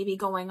mourning may be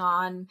going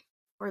on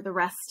for the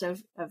rest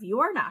of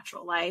your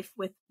natural life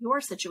with your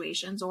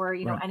situations, or,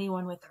 Right.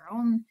 anyone with their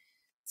own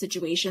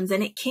situations.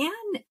 And it can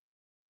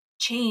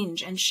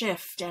change and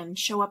shift and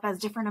show up as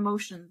different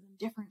emotions in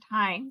different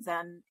times.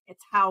 And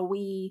it's how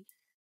we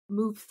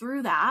move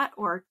through that,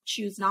 or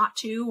choose not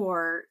to,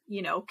 or,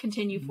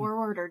 continue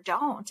forward or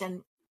don't.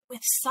 And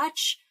with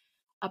such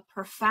a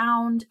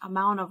profound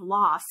amount of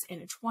loss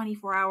in a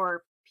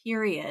 24-hour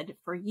period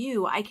for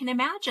you, I can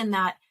imagine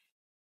that,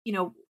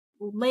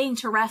 laying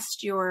to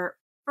rest your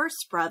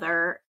first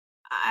brother,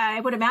 I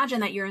would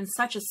imagine that you're in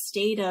such a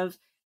state of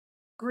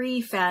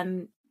grief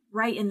and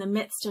right in the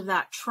midst of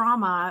that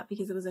trauma,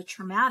 because it was a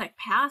traumatic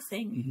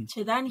passing,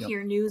 to then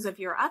hear news of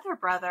your other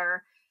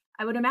brother.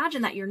 I would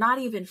imagine that you're not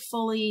even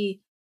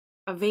fully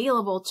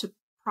available to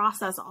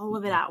process all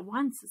of it at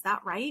once. Is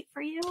that right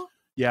for you?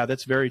 Yeah,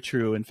 that's very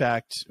true. In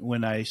fact,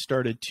 when I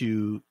started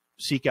to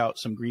seek out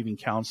some grieving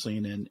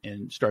counseling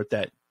and start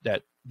that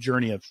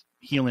journey of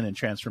healing and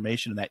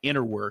transformation and that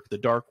inner work, the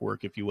dark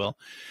work, if you will,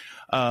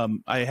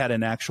 I had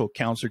an actual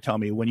counselor tell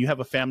me, when you have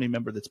a family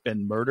member that's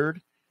been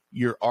murdered,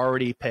 you're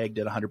already pegged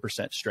at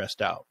 100%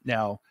 stressed out.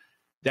 Now,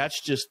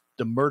 that's just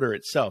the murder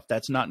itself.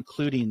 That's not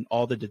including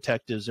all the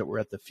detectives that were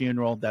at the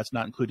funeral. That's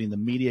not including the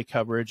media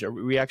coverage.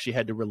 We actually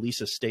had to release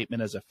a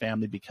statement as a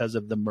family because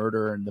of the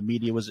murder, and the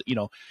media was,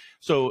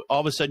 so all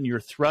of a sudden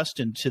you're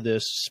thrust into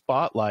this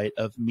spotlight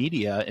of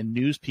media and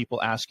news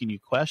people asking you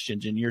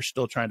questions, and you're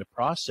still trying to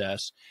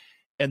process.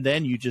 And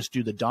then you just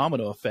do the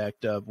domino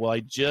effect of, well, I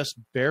just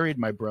buried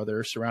my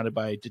brother surrounded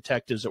by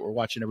detectives that were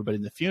watching everybody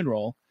in the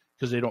funeral,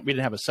 because we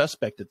didn't have a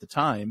suspect at the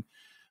time.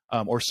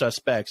 Or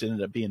suspects. It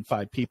ended up being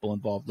 5 people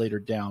involved later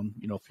down,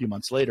 a few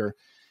months later.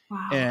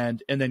 Wow.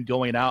 And then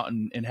going out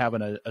and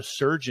having a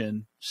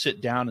surgeon sit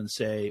down and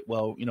say,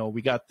 well,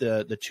 we got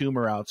the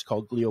tumor out. It's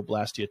called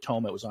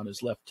glioblastoma. It was on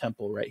his left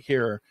temple right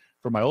here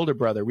for my older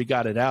brother. We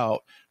got it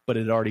out, but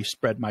it had already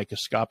spread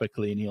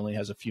microscopically, and he only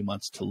has a few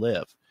months to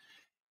live.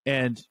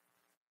 And,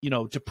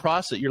 to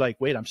process, you're like,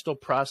 wait, I'm still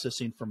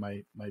processing for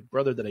my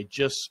brother that I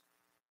just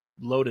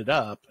loaded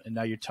up. And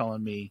now you're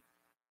telling me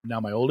now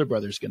my older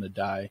brother's going to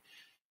die.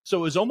 So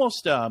it was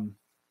almost,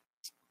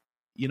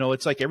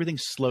 it's like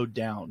everything's slowed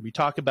down. We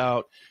talk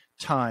about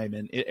time,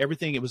 and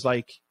everything, it was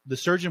like the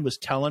surgeon was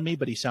telling me,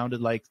 but he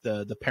sounded like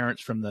the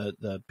parents from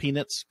the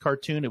Peanuts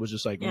cartoon. It was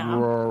just like,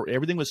 roar.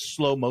 Everything was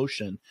slow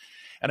motion.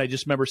 And I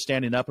just remember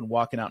standing up and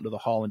walking out into the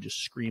hall and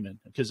just screaming,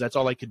 because that's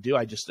all I could do.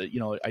 I just,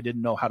 I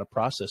didn't know how to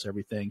process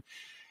everything.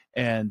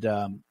 And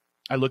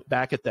I look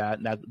back at that,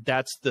 and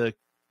that's the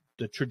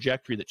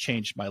trajectory that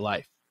changed my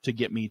life, to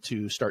get me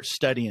to start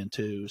studying,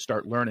 to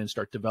start learning,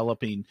 start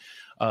developing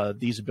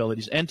these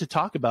abilities, and to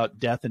talk about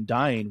death and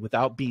dying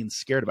without being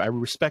scared of it. I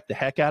respect the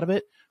heck out of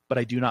it, but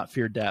I do not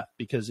fear death,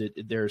 because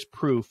there's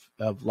proof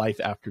of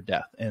life after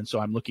death. And so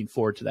I'm looking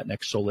forward to that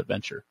next soul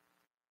adventure.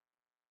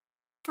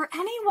 For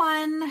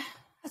anyone,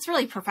 that's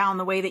really profound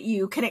the way that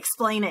you can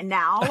explain it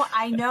now.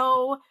 I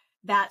know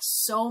that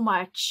so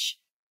much,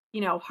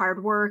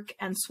 hard work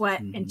and sweat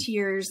and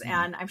tears,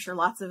 and I'm sure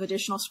lots of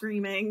additional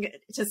screaming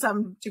to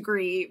some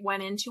degree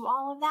went into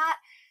all of that.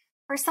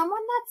 For someone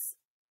that's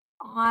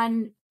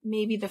on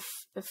maybe the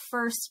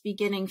first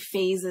beginning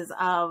phases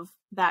of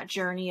that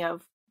journey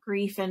of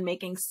grief and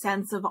making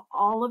sense of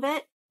all of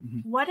it,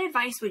 what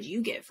advice would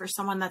you give for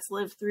someone that's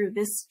lived through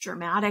this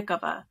dramatic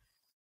of a,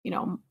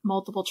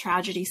 multiple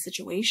tragedy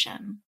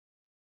situation?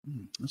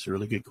 That's a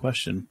really good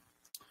question.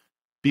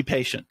 Be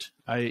patient.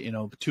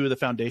 Two of the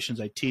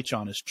foundations I teach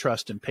on is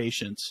trust and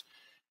patience.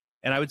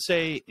 And I would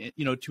say,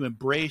 to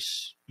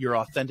embrace your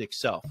authentic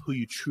self, who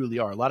you truly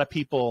are. A lot of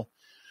people,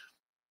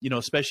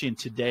 especially in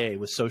today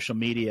with social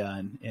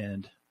media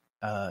and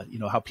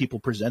how people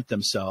present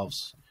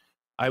themselves,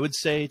 I would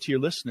say to your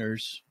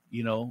listeners,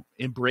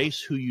 embrace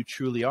who you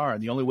truly are.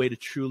 And the only way to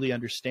truly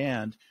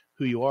understand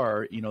who you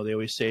are, they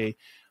always say,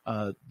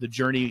 the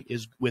journey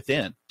is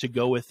within. To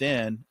go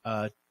within,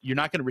 you're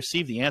not going to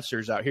receive the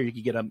answers out here. You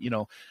could get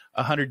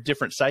 100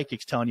 different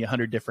psychics telling you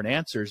 100 different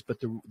answers, but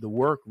the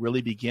work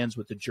really begins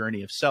with the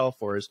journey of self.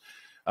 Or as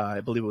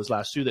I believe it was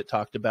Lassu that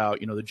talked about,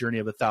 the journey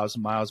of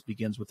 1,000 miles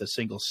begins with a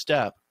single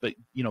step. But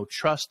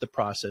trust the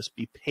process.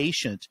 Be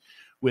patient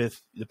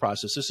with the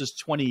process. This is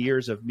 20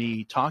 years of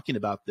me talking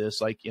about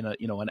this, like in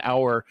an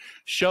hour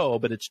show,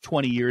 but it's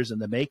 20 years in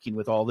the making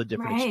with all the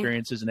different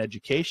experiences and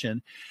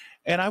education.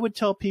 And I would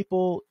tell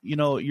people,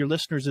 your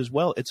listeners as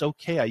well, it's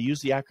okay. I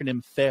use the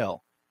acronym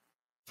FAIL.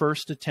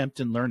 First attempt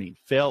in learning.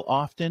 Fail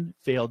often,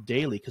 fail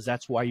daily, because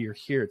that's why you're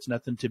here. It's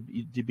nothing to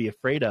be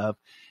afraid of.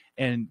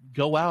 And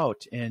go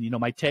out. And,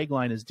 my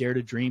tagline is dare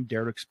to dream,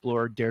 dare to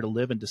explore, dare to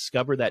live, and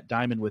discover that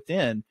diamond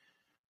within,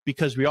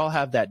 because we all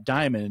have that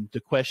diamond.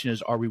 The question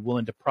is, are we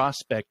willing to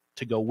prospect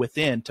to go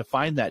within to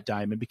find that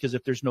diamond? Because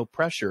if there's no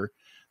pressure,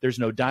 there's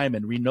no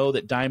diamond. We know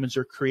that diamonds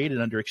are created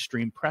under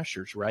extreme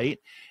pressures, right?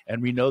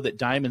 And we know that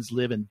diamonds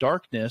live in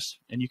darkness,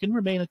 and you can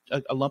remain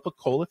a lump of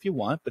coal if you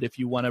want, but if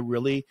you want to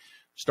really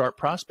start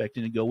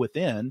prospecting and go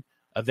within,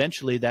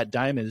 eventually that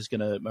diamond is going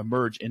to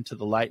emerge into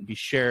the light and be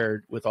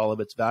shared with all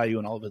of its value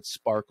and all of its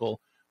sparkle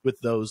with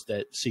those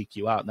that seek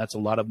you out. And that's a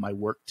lot of my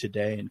work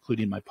today,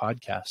 including my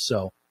podcast.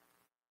 So,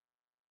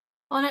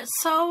 well, and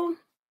it's so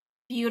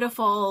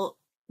beautiful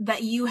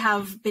that you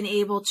have been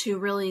able to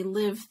really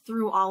live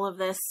through all of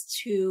this,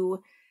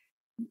 to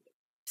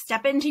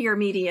step into your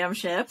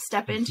mediumship,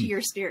 step into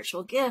your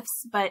spiritual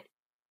gifts, but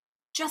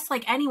just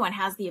like anyone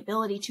has the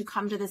ability to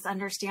come to this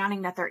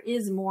understanding that there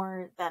is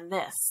more than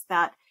this,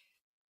 that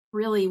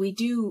really we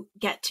do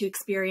get to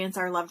experience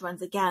our loved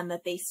ones again,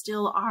 that they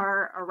still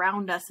are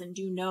around us and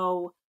do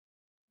know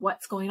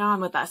what's going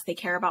on with us. They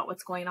care about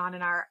what's going on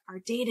in our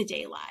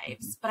day-to-day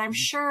lives. But I'm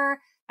sure,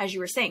 as you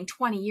were saying,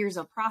 20 years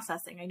of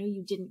processing, I know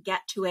you didn't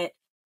get to it,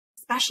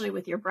 especially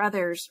with your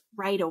brothers,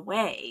 right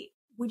away.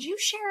 Would you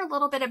share a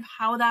little bit of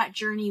how that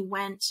journey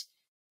went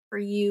for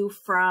you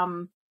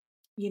from,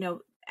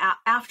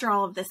 after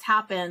all of this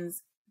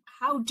happens?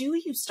 How do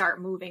you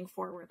start moving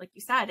forward? Like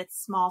you said,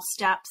 it's small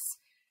steps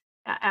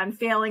and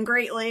failing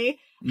greatly.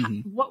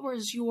 What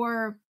was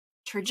your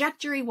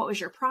trajectory? What was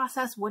your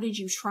process? What did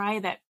you try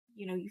that,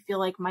 you feel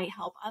like might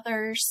help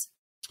others?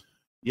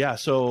 Yeah.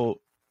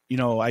 So,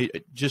 I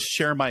just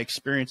share my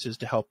experiences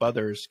to help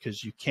others,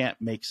 because you can't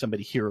make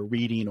somebody hear a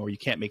reading, or you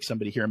can't make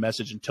somebody hear a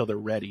message until they're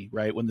ready,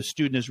 right? When the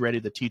student is ready,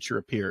 the teacher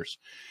appears.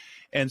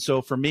 And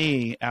so for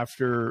me,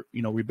 after,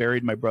 we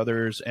buried my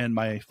brothers and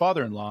my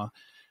father-in-law,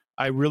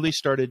 I really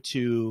started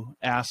to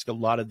ask a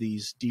lot of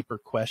these deeper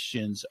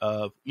questions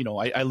of,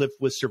 I live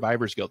with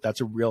survivor's guilt.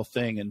 That's a real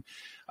thing. And,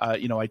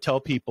 I tell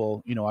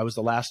people, I was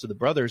the last of the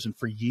brothers, and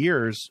for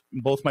years,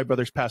 both my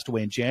brothers passed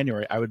away in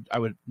January. I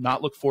would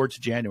not look forward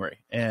to January.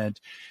 And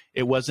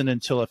it wasn't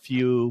until a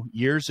few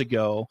years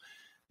ago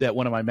that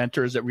one of my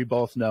mentors that we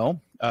both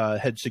know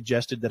had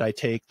suggested that I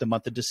take the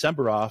month of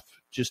December off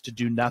just to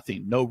do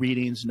nothing, no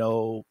readings,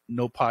 no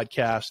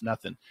podcasts,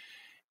 nothing.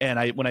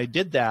 And when I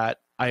did that,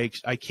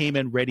 I came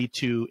in ready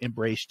to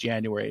embrace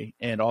January,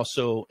 and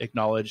also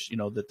acknowledge,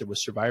 that there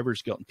was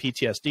survivor's guilt and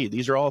PTSD.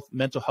 These are all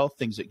mental health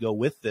things that go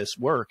with this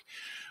work.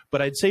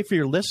 But I'd say for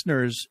your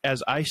listeners,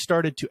 as I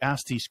started to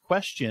ask these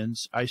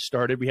questions,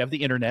 we have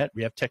the internet,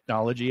 we have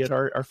technology at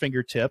our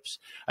fingertips.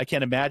 I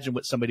can't imagine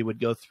what somebody would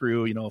go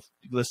through,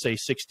 let's say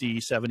 60,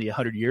 70,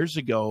 100 years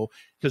ago,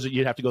 because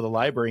you'd have to go to the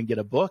library and get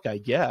a book, I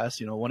guess,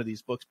 one of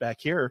these books back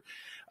here.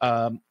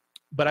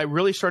 But I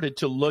really started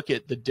to look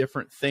at the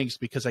different things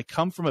because I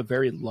come from a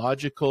very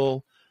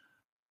logical,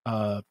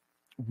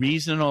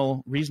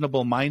 reasonable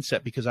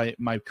mindset, because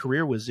my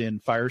career was in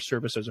fire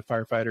service as a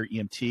firefighter,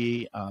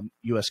 EMT,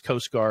 U.S.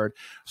 Coast Guard.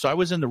 So I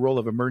was in the role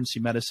of emergency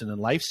medicine and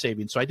life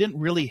saving. So I didn't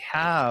really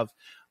have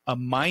a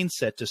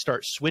mindset to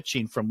start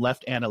switching from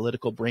left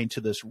analytical brain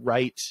to this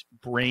right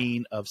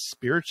brain of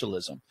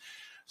spiritualism.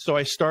 So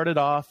I started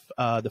off,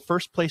 the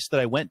first place that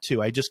I went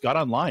to, I just got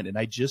online and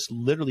I just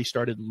literally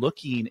started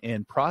looking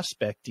and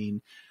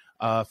prospecting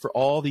for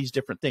all these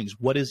different things.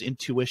 What is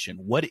intuition?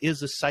 What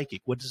is a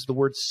psychic? What does the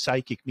word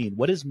psychic mean?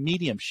 What is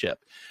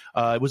mediumship?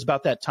 It was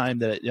about that time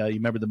that you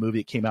remember the movie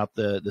that came out,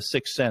 The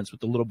Sixth Sense,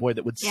 with the little boy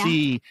that would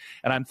see.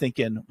 And I'm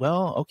thinking,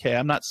 well, okay,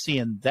 I'm not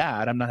seeing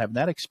that. I'm not having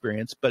that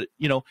experience. But,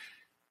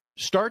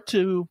 start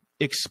to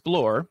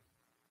explore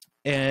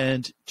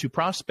and to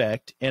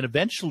prospect, and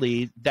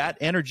eventually that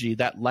energy,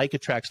 that like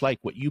attracts like,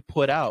 what you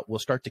put out will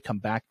start to come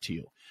back to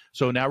you.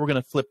 So now we're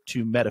going to flip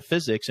to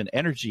metaphysics and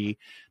energy,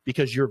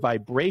 because your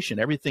vibration,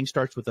 everything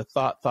starts with a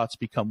thought, thoughts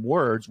become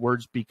words,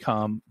 words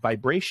become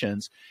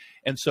vibrations.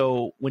 And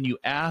so when you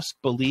ask,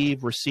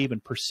 believe, receive,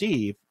 and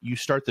perceive, you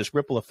start this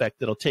ripple effect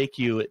that'll take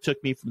you. It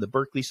took me from the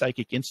Berkeley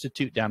Psychic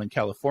Institute down in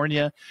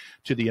California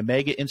to the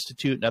Omega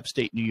Institute in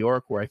upstate New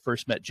York, where I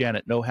first met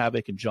Janet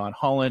Nohavik and John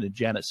Holland. And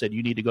Janet said,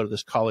 you need to go to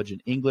this college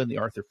in England, the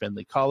Arthur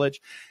Findlay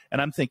College. And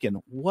I'm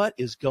thinking, what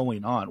is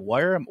going on?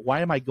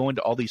 Why am I going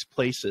to all these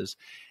places?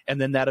 And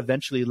then that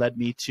eventually led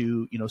me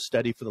to,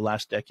 study for the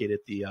last decade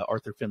at the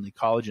Arthur Findlay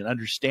College and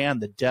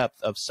understand the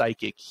depth of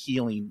psychic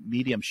healing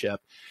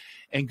mediumship.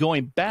 And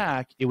going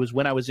back, it was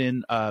when I was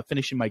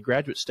finishing my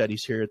graduate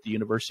studies here at the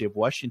University of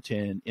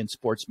Washington in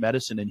sports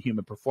medicine and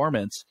human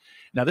performance.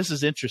 Now, this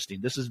is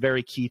interesting. This is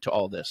very key to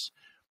all this.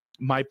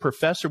 My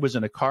professor was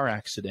in a car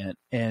accident,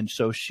 and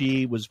so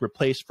she was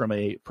replaced from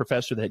a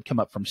professor that had come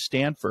up from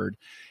Stanford.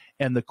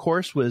 And the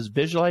course was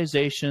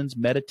visualizations,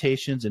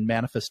 meditations, and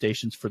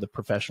manifestations for the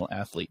professional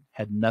athlete.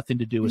 Had nothing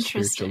to do with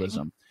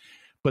spiritualism.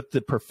 But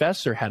the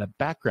professor had a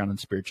background in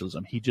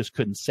spiritualism. He just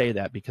couldn't say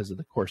that because of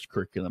the course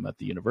curriculum at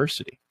the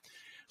university.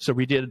 So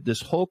we did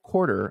this whole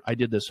quarter. I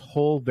did this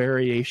whole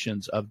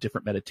variations of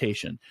different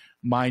meditation,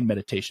 mind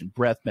meditation,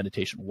 breath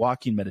meditation,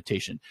 walking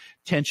meditation,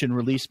 tension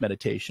release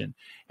meditation.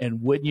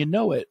 And wouldn't you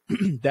know it,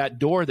 that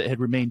door that had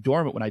remained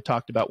dormant when I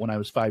talked about when I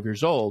was 5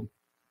 years old,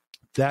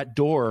 that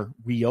door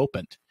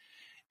reopened.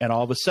 And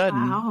all of a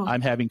sudden, wow,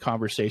 I'm having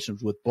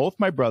conversations with both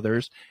my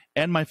brothers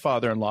and my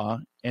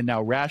father-in-law. And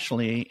now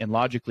rationally and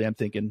logically, I'm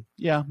thinking,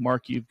 yeah,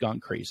 Mark, you've gone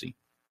crazy.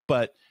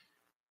 But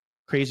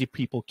crazy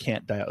people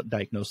can't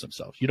diagnose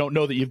themselves. You don't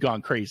know that you've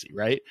gone crazy,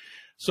 right?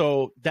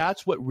 So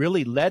that's what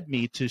really led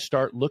me to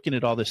start looking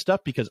at all this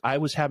stuff, because I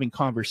was having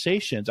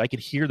conversations. I could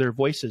hear their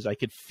voices. I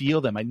could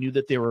feel them. I knew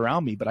that they were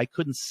around me, but I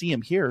couldn't see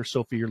them here.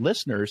 So for your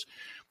listeners,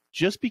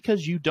 just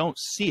because you don't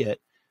see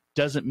it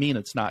doesn't mean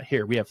it's not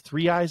here. We have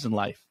 3 eyes in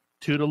life,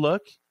 2 to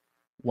look,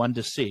 1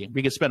 to see.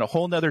 We could spend a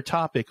whole nother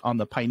topic on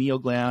the pineal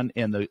gland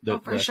and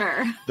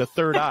the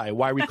third eye,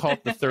 why we call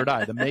it the third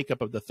eye, the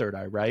makeup of the third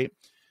eye, right?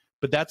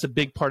 But that's a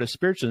big part of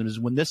spiritualism, is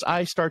when this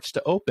eye starts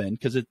to open,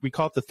 because we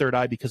call it the third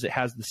eye because it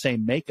has the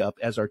same makeup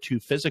as our 2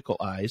 physical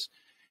eyes.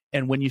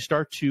 And when you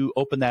start to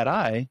open that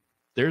eye,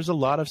 there's a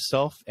lot of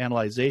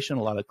self-analyzation,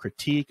 a lot of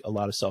critique, a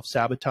lot of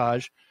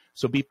self-sabotage.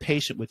 So be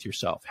patient with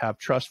yourself. Have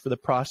trust for the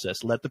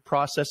process. Let the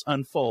process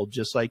unfold,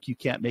 just like you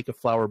can't make a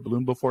flower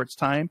bloom before it's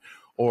time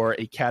or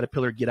a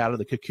caterpillar get out of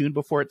the cocoon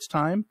before it's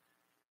time.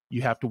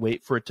 You have to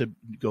wait for it to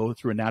go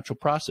through a natural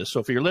process.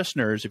 So for your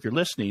listeners, if you're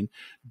listening,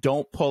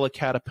 don't pull a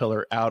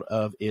caterpillar out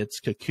of its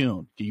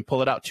cocoon. Do you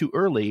pull it out too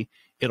early,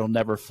 it'll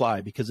never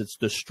fly, because it's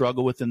the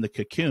struggle within the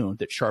cocoon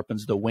that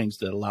sharpens the wings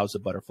that allows the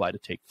butterfly to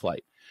take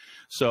flight.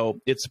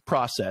 So it's a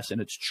process and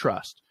it's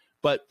trust.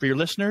 But for your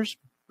listeners,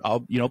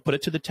 I'll put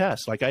it to the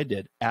test like I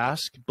did.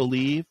 Ask,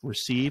 believe,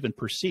 receive, and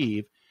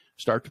perceive.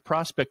 Start to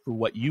prospect for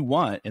what you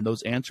want, and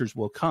those answers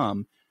will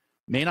come.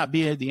 May not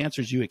be the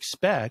answers you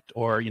expect,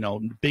 or,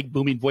 big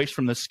booming voice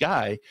from the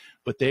sky,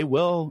 but they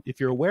will, if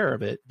you're aware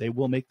of it, they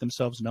will make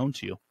themselves known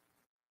to you.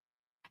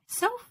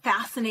 So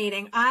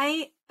fascinating.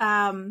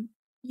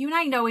 You and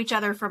I know each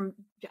other from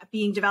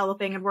being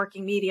developing and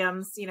working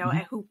mediums,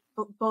 who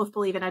both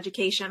believe in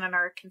education and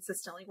are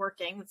consistently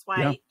working. That's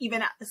why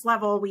even at this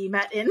level, we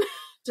met in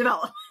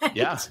development.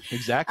 Yeah,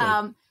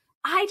 exactly.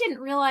 I didn't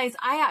realize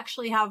I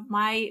actually have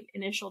my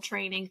initial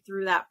training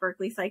through that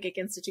Berkeley Psychic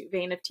Institute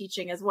vein of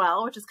teaching as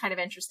well, which is kind of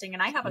interesting.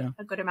 And I have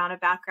a good amount of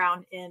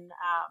background in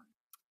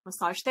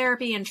massage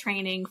therapy and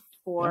training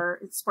for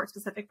sport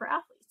specific for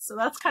athletes. So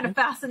that's kind of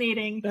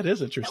fascinating. That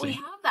is interesting. That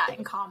we have that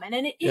in common.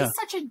 And it is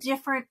such a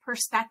different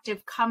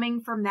perspective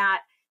coming from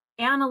that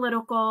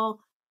analytical,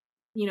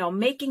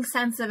 making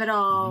sense of it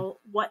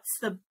all. What's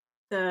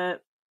the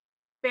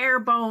bare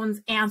bones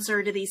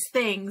answer to these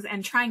things,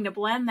 and trying to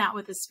blend that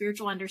with a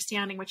spiritual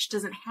understanding, which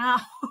doesn't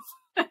have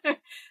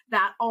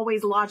that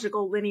always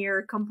logical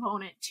linear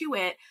component to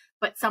it,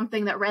 but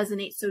something that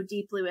resonates so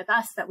deeply with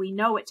us that we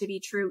know it to be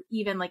true.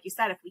 Even like you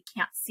said, if we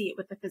can't see it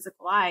with the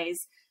physical eyes,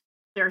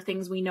 there are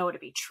things we know to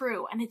be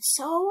true. And it's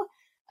so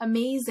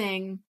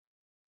amazing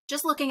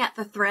just looking at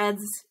the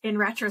threads in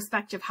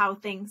retrospect of how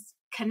things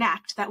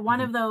connect, that one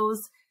of those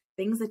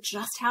things that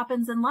just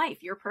happens in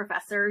life, your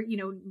professor, you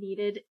know,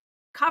 needed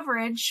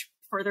coverage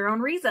for their own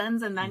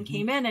reasons, and then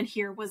came in, and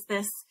here was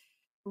this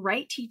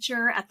right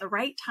teacher at the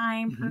right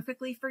time,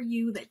 perfectly for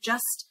you, that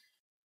just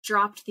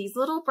dropped these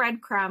little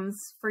breadcrumbs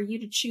for you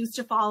to choose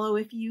to follow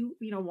if you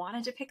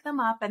wanted to pick them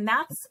up. And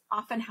that's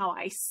often how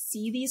I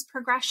see these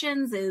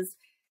progressions, is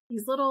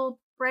these little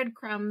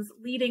breadcrumbs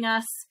leading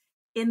us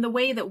in the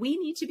way that we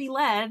need to be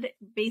led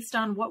based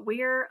on what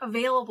we're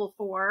available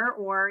for,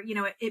 or, you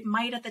know, it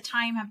might at the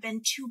time have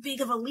been too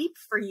big of a leap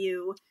for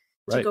you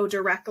to go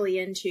directly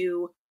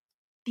into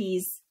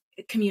these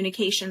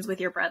communications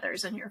with your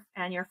brothers and your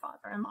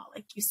father-in-law,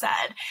 like you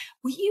said.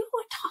 Will you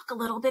talk a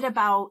little bit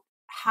about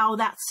how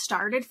that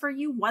started for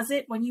you? Was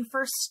it when you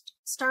first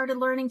started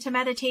learning to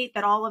meditate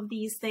that all of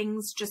these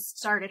things just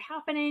started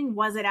happening?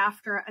 Was it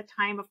after a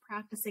time of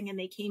practicing and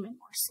they came in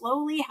more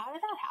slowly? How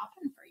did that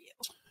happen for you?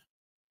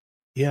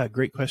 Yeah,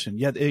 great question.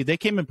 Yeah, they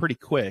came in pretty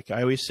quick.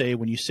 I always say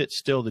when you sit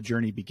still, the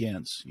journey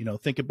begins. You know,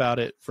 think about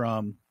it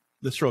from,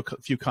 let's throw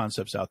a few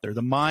concepts out there.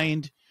 The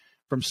mind,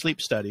 from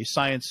sleep studies,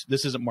 science,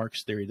 this isn't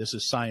Marc's theory, this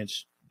is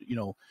science, you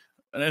know,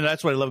 and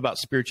that's what I love about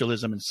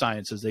spiritualism and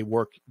science, is they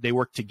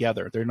work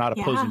together. They're not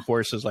opposing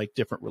forces like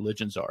different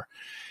religions are.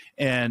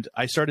 And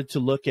I started to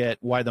look at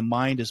why the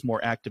mind is more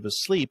active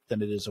asleep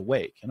than it is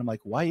awake. And I'm like,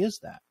 why is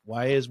that?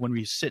 Why is when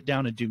we sit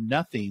down and do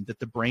nothing that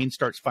the brain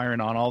starts firing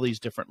on all these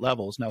different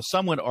levels? Now,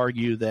 some would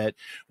argue that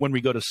when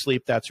we go to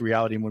sleep, that's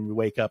reality. And when we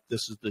wake up,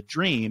 this is the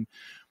dream.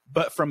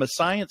 But from a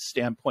science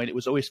standpoint, it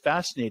was always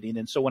fascinating.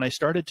 And so when I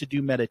started to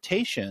do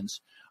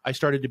meditations, I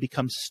started to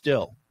become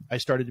still. I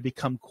started to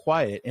become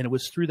quiet. And it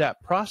was through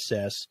that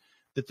process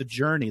that the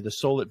journey, the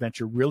soul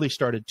adventure, really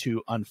started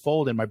to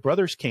unfold. And my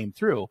brothers came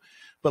through.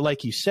 But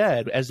like you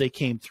said, as they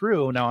came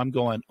through, now I'm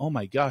going, oh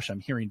my gosh,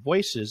 I'm hearing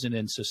voices. And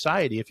in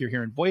society, if you're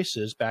hearing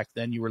voices, back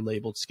then you were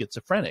labeled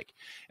schizophrenic.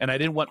 And I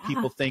didn't want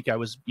people to think I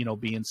was, you know,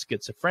 being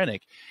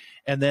schizophrenic.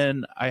 And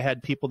then I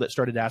had people that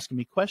started asking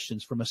me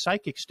questions from a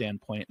psychic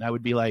standpoint. And I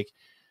would be like,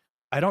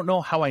 I don't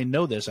know how I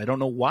know this. I don't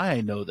know why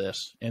I know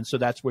this. And so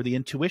that's where the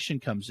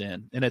intuition comes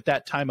in. And at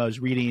that time, I was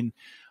reading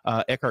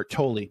Eckhart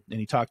Tolle, and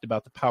he talked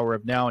about the power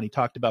of now, and he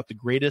talked about the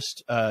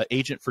greatest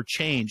agent for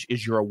change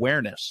is your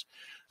awareness.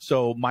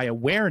 So my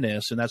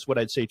awareness, and that's what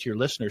I'd say to your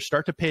listeners,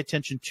 start to pay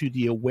attention to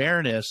the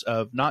awareness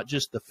of not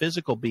just the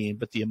physical being,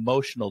 but the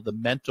emotional, the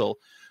mental,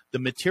 the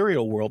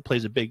material world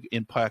plays a big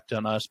impact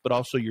on us, but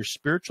also your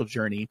spiritual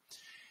journey.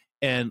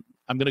 And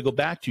I'm going to go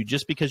back to,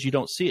 just because you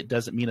don't see it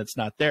doesn't mean it's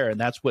not there. And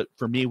that's what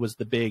for me was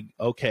the big,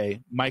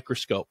 okay,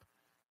 microscope,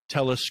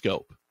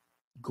 telescope,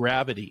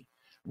 gravity,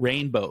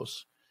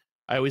 rainbows.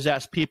 I always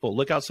ask people,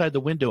 look outside the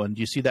window and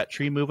do you see that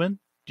tree moving?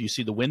 Do you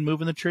see the wind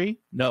moving the tree?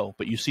 No,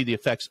 but you see the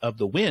effects of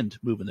the wind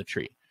moving the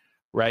tree,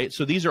 right?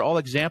 So these are all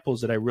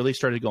examples that I really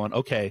started going,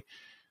 okay,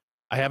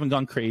 I haven't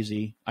gone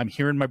crazy. I'm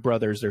hearing my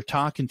brothers. They're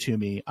talking to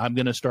me. I'm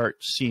going to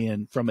start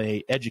seeing from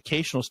a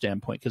educational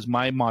standpoint, because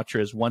my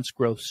mantra is once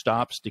growth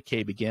stops,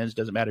 decay begins.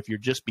 Doesn't matter if you're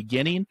just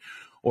beginning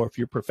or if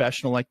you're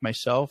professional like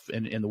myself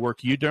and the work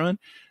you're doing,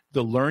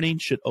 the learning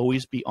should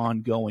always be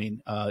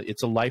ongoing.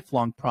 It's a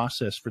lifelong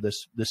process for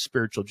this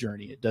spiritual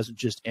journey. It doesn't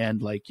just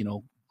end like, you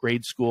know,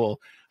 grade school,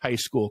 high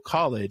school,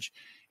 college.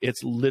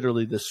 It's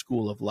literally the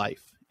school of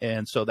life.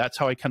 And so that's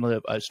how I kind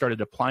of started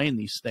applying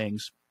these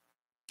things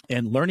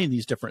and learning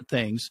these different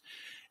things.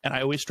 And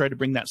I always try to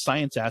bring that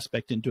science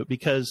aspect into it,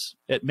 because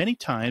at many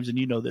times, and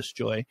you know this,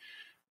 Joy,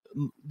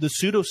 the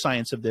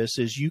pseudoscience of this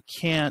is you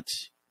can't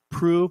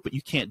prove, but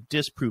you can't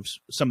disprove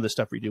some of the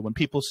stuff we do. When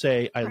people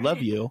say, I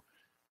love you,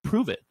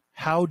 prove it.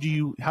 How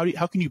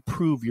can you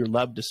prove your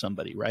love to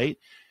somebody, right?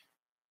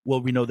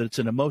 Well, we know that it's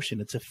an emotion,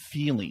 it's a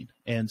feeling.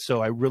 And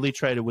so I really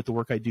try to, with the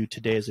work I do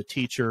today as a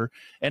teacher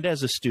and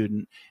as a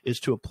student, is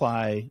to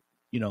apply,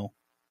 you know,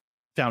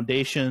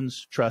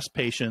 foundations, trust,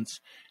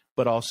 patience,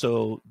 but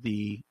also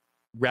the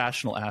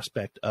rational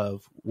aspect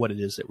of what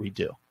it is that we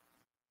do.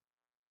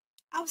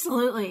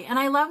 Absolutely. And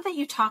I love that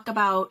you talk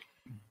about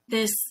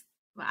this,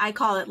 I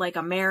call it like a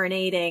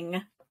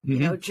marinating, you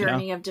know,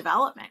 journey of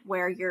development,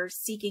 where you're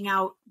seeking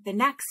out the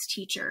next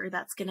teacher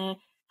that's going to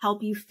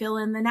help you fill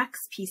in the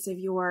next piece of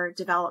your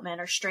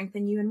development or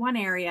strengthen you in one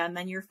area. And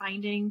then you're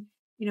finding,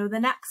 you know, the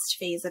next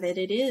phase of it.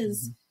 It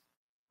is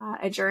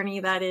a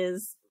journey that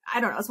is, I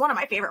don't know, it's one of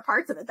my favorite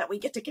parts of it that we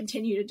get to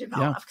continue to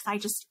develop, because I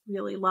just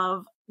really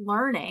love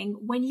learning.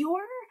 When you're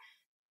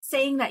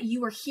saying that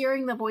you were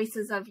hearing the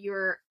voices of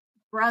your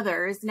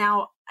brothers,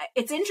 now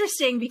it's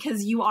interesting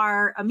because you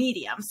are a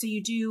medium. So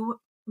you do,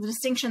 the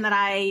distinction that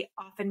I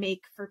often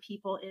make for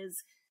people is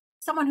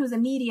someone who's a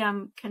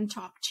medium can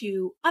talk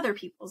to other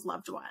people's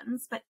loved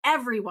ones, but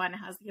everyone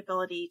has the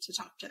ability to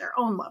talk to their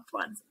own loved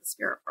ones in the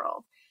spirit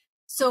world.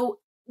 So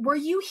were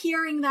you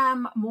hearing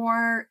them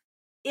more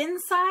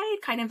inside,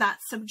 kind of that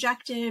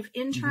subjective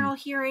internal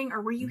hearing,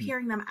 or were you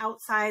hearing them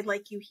outside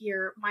like you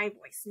hear my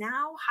voice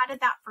now? How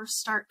did that first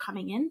start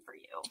coming in for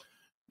you?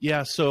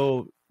 Yeah,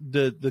 so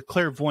the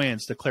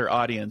clairvoyance, the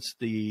clairaudience,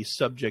 the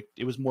subject,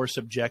 it was more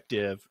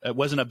subjective. It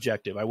wasn't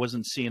objective. I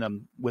wasn't seeing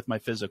them with my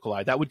physical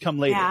eye. That would come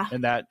later. Yeah.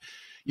 And that,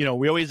 you know,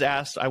 we always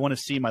ask, I want to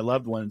see my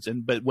loved ones.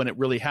 But when it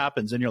really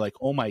happens, and you're like,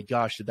 oh my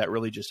gosh, did that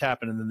really just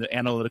happen? And then the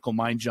analytical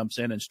mind jumps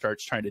in and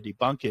starts trying to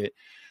debunk it.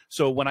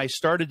 So when I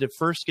started to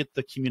first get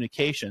the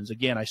communications,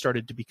 again, I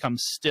started to become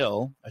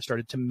still. I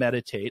started to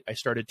meditate. I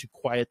started to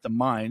quiet the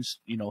minds,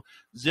 you know,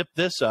 zip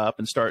this up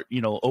and start,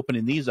 you know,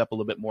 opening these up a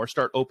little bit more,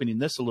 start opening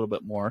this a little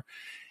bit more.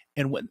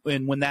 And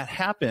when that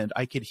happened,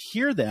 I could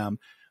hear them,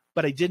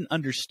 but I didn't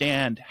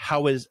understand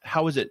how is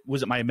it,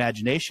 was it my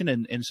imagination?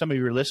 And some of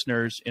your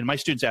listeners and my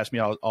students ask me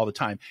all the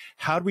time,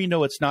 how do we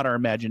know it's not our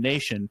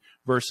imagination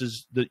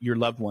versus your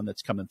loved one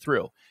that's coming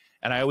through?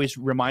 And I always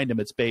remind them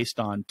it's based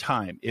on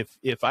time.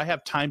 If I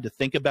have time to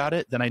think about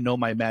it, then I know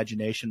my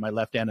imagination, my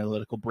left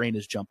analytical brain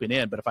is jumping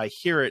in. But if I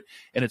hear it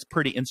and it's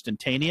pretty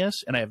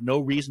instantaneous and I have no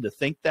reason to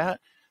think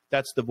that,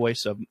 that's the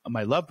voice of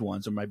my loved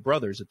ones or my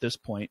brothers at this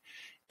point.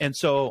 And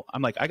so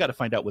I'm like, I got to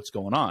find out what's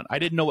going on. I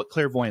didn't know what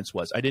clairvoyance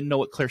was. I didn't know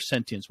what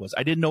clairsentience was.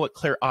 I didn't know what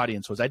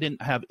clairaudience was. I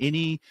didn't have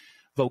any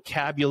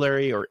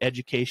vocabulary or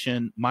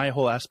education. My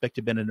whole aspect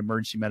had been in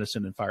emergency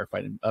medicine and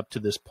firefighting up to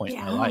this point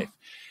in my life.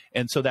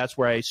 And so that's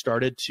where I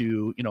started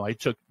to, you know, I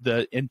took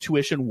the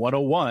Intuition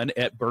 101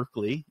 at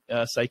Berkeley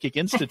Psychic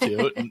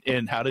Institute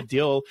and how to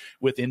deal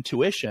with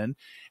intuition.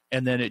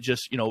 And then it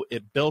just, you know,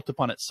 it built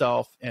upon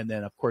itself. And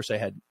then, of course, I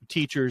had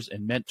teachers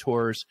and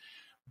mentors.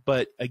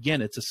 But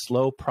again, it's a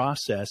slow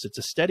process. It's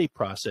a steady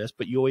process,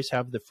 but you always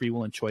have the free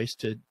will and choice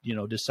to, you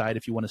know, decide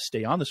if you want to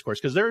stay on this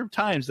course. Because there are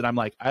times that I'm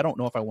like, I don't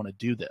know if I want to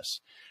do this,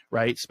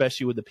 right?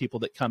 Especially with the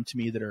people that come to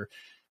me that are,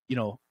 you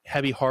know,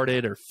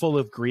 heavy-hearted or full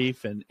of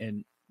grief.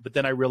 But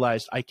then I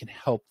realized I can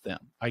help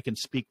them. I can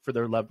speak for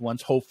their loved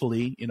ones,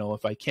 hopefully, you know,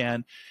 if I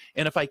can.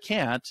 And if I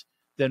can't,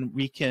 then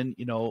we can,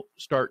 you know,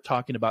 start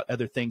talking about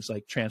other things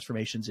like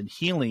transformations and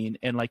healing.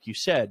 And like you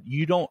said,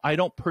 I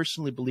don't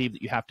personally believe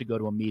that you have to go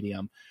to a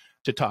medium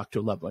to talk to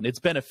a loved one. It's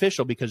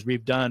beneficial because we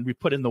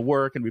put in the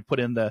work and we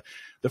put in the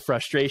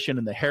frustration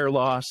and the hair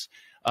loss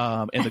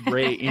and the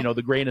gray, you know,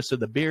 the grayness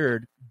of the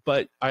beard.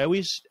 But I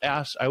always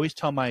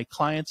tell my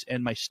clients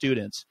and my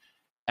students,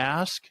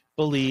 ask,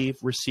 believe,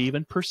 receive,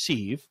 and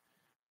perceive,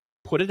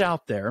 put it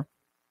out there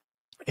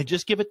and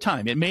just give it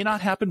time. It may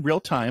not happen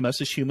real time.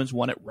 Us as humans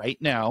want it right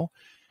now.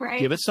 Right.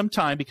 Give it some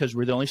time because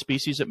we're the only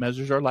species that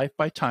measures our life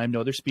by time.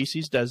 No other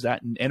species does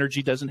that. And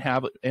energy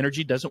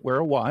doesn't wear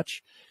a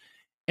watch.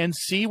 And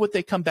see what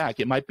they come back.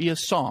 It might be a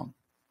song.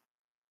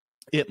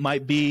 It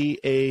might be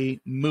a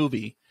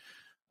movie.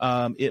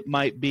 It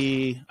might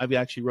be, I've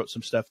actually wrote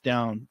some stuff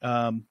down.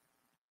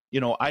 You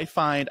know, I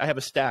have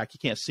a stack. You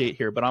can't see it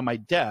here, but on my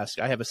desk,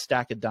 I have a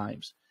stack of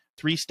dimes,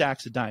 3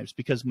 stacks of dimes,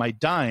 because my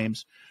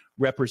dimes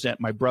represent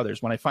my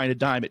brothers. When I find a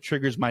dime, it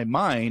triggers my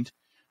mind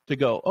to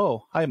go,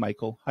 oh, hi,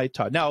 Michael. Hi,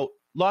 Todd. Now,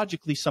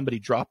 logically, somebody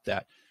dropped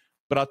that.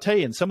 But I'll tell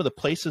you, in some of the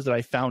places that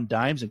I found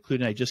dimes,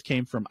 including I just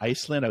came from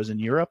Iceland. I was in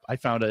Europe. I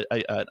found an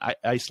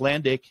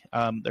Icelandic,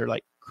 they're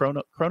like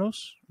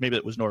Kronos. Maybe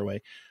it was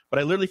Norway. But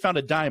I literally found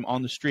a dime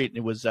on the street, and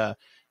it was a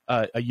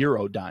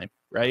Euro dime,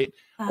 right?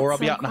 Or I'll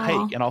be out on a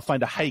hike, and I'll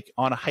find a hike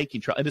on a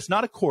hiking trail. And it's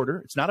not a quarter.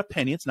 It's not a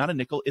penny. It's not a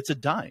nickel. It's a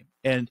dime.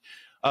 And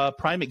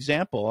prime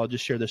example, I'll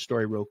just share this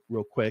story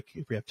real quick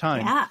if we have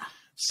time. Yeah.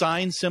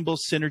 Signs,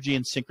 symbols, synergy,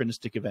 and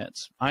synchronistic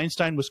events.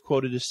 Einstein was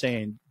quoted as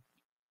saying,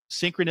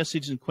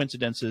 synchronicities and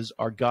coincidences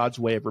are God's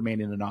way of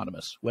remaining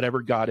anonymous,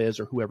 whatever God is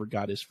or whoever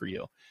God is for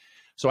you.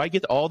 So I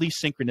get all these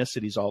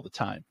synchronicities all the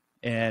time.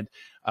 And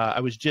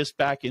I was just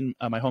back in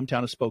my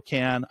hometown of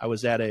Spokane. I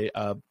was at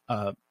a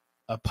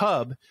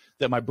pub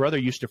that my brother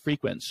used to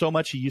frequent. So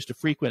much he used to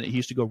frequent, he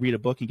used to go read a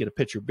book and get a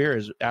pitcher of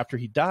beer. After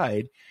he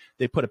died,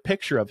 they put a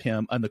picture of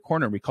him on the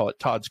corner, and we call it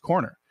Todd's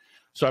Corner.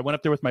 So I went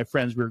up there with my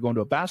friends. We were going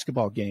to a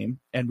basketball game,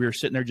 and we were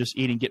sitting there just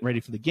eating, getting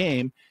ready for the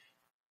game.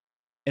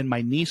 And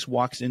my niece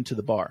walks into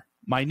the bar.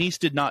 My niece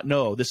did not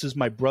know. This is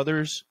my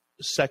brother's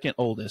second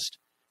oldest.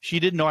 She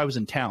didn't know I was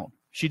in town.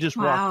 She just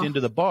walked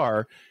into the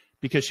bar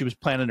because she was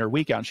planning her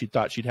week out, and she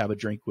thought she'd have a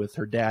drink with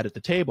her dad at the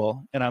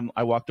table. And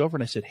I walked over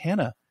and I said,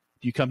 Hannah,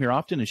 do you come here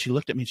often? And she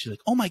looked at me and she's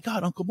like, oh my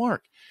God, Uncle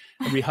Mark.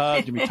 And we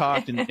hugged and we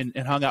talked and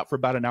hung out for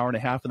about an hour and a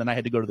half. And then I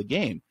had to go to the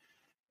game.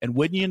 And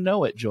wouldn't you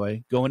know it,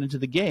 Joy, going into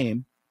the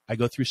game, I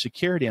go through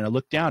security and I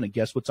look down and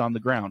guess what's on the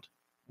ground?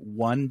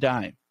 1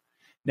 dime.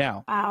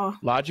 Now,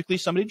 logically,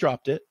 somebody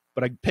dropped it,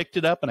 but I picked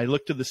it up and I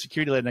looked to the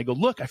security lady and I go,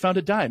 look, I found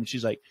a dime. And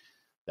she's like,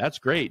 that's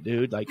great,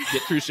 dude. Like,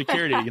 get through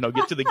security,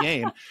 get to the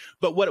game.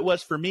 But what it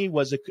was for me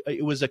was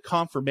it was a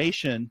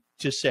confirmation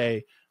to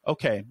say,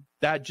 okay,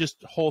 that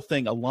just whole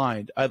thing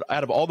aligned.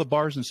 Out of all the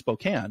bars in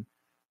Spokane,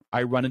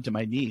 I run into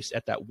my niece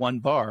at that one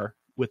bar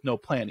with no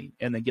planning,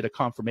 and then get a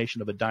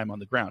confirmation of a dime on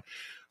the ground.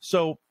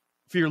 So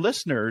for your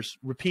listeners,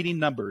 repeating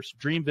numbers,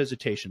 dream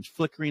visitations,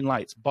 flickering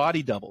lights,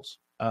 body doubles.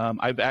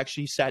 I've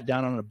actually sat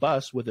down on a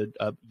bus with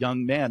a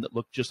young man that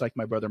looked just like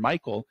my brother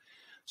Michael,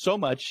 so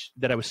much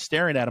that I was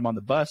staring at him on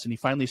the bus, and he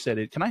finally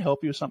said, "Can I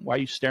help you with something? Why are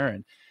you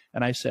staring?"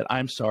 And I said,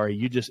 "I'm sorry,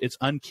 it's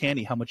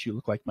uncanny how much you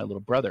look like my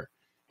little brother."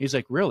 He's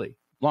like, "Really?"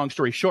 Long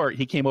story short,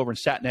 he came over and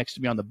sat next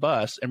to me on the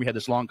bus, and we had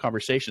this long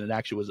conversation. It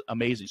actually was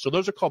amazing. So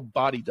those are called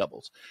body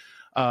doubles.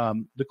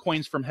 The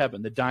coins from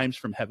heaven, the dimes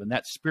from heaven,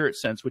 that spirit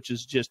sense, which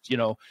is just,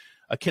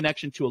 a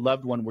connection to a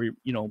loved one where,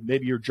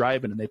 maybe you're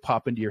driving and they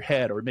pop into your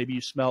head, or maybe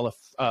you smell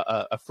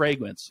a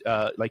fragrance,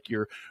 like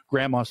your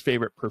grandma's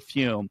favorite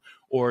perfume,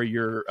 or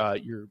your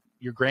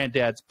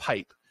granddad's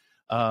pipe.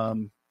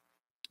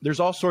 There's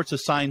all sorts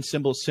of signs,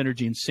 symbols,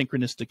 synergy, and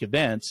synchronistic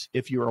events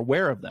if you're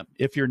aware of them.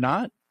 If you're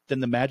not, then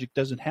the magic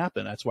doesn't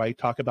happen. That's why I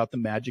talk about the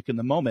magic in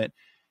the moment.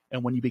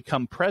 And when you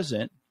become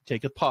present,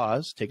 take a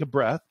pause, take a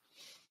breath,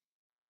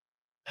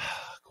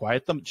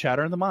 quiet the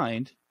chatter in the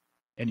mind,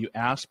 and you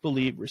ask,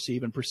 believe,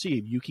 receive, and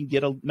perceive. You can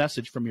get a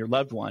message from your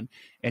loved one,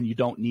 and you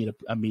don't need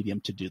a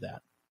medium to do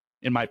that,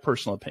 in my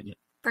personal opinion.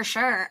 For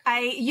sure.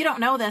 You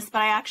don't know this,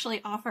 but I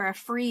actually offer a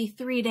free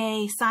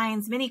 3-day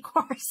signs mini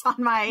course on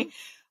my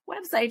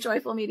website,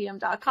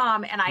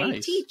 joyfulmedium.com. And I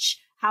teach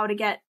how to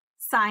get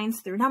signs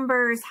through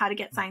numbers, how to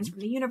get signs from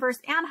the universe,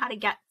 and how to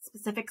get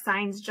specific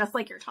signs, just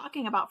like you're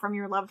talking about, from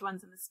your loved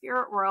ones in the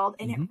spirit world.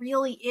 And it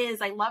really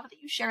is. I love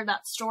that you shared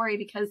that story,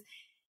 because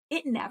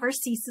it never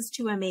ceases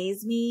to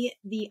amaze me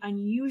the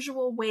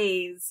unusual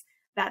ways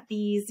that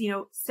these,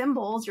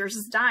 symbols, yours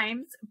is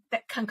dimes,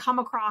 that can come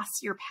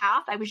across your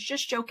path. I was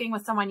just joking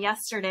with someone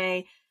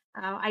yesterday.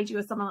 I do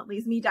with someone that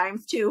leaves me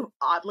dimes too,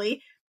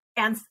 oddly.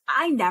 And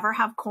I never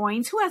have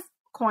coins. Who has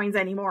coins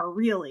anymore,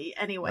 really,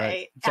 anyway?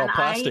 Right. It's all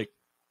plastic.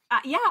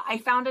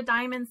 I found a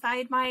dime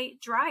inside my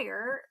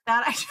dryer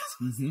that I just,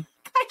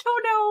 I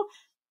don't know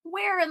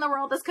where in the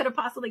world this could have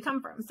possibly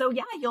come from. So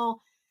yeah,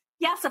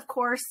 yes, of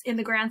course, in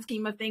the grand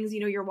scheme of things,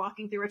 you're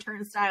walking through a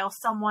turnstile,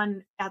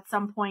 someone at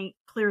some point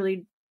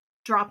clearly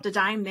dropped a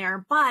dime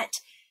there, but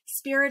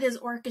spirit is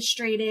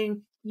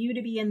orchestrating you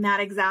to be in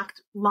that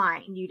exact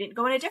line. You didn't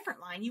go in a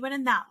different line. You went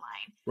in that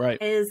line.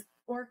 Right. Is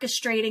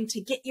orchestrating to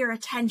get your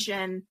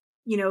attention,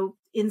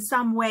 in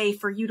some way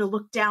for you to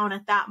look down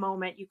at that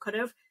moment. You could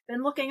have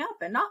been looking up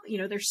and not,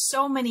 there's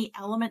so many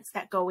elements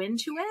that go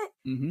into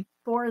it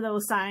for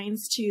those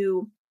signs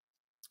to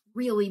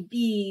really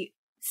be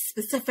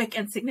specific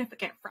and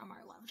significant from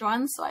our loved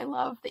ones. So I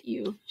love that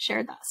you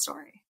shared that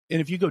story.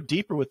 And if you go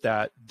deeper with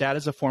that, that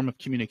is a form of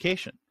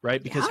communication,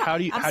 right? Because how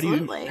do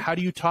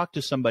you talk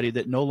to somebody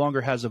that no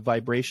longer has a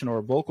vibration or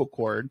a vocal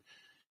cord?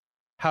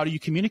 How do you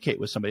communicate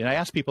with somebody? And I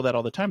ask people that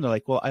all the time. They're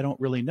like, well, I don't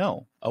really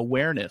know.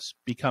 Awareness,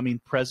 becoming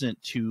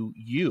present to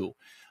you,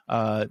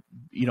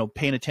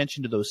 paying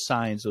attention to those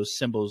signs, those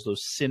symbols,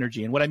 those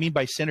synergy. And what I mean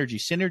by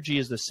synergy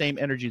is the same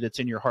energy that's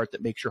in your heart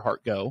that makes your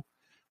heart go.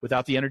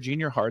 Without the energy in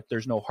your heart,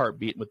 there's no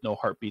heartbeat. With no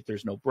heartbeat,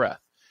 there's no breath.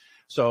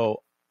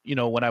 So,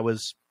 when I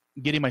was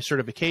getting my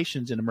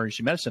certifications in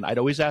emergency medicine, I'd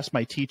always ask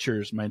my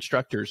teachers, my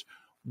instructors,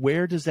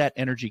 where does that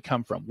energy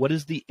come from? What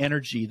is the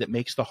energy that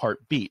makes the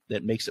heart beat,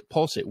 that makes it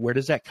pulsate? Where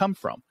does that come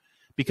from?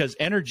 Because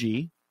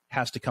energy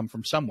has to come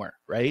from somewhere,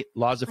 right?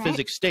 Laws of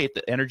physics state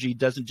that energy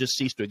doesn't just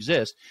cease to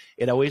exist.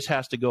 It always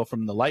has to go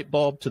from the light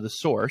bulb to the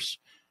source,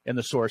 and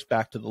the source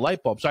back to the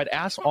light bulb. So I'd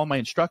ask all my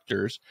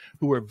instructors,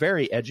 who were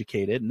very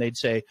educated, and they'd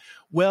say,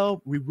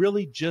 well, we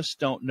really just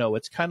don't know.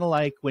 It's kind of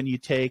like when you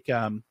take,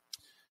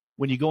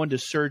 when you go into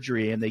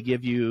surgery and they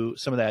give you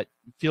some of that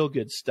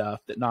feel-good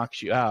stuff that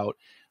knocks you out.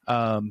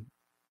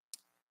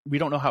 We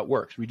don't know how it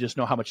works. We just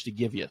know how much to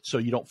give you, so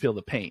you don't feel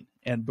the pain.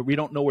 But we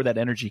don't know where that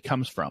energy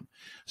comes from.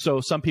 So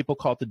some people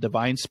call it the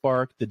divine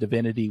spark, the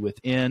divinity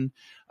within.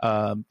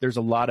 There's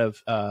a lot of,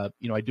 I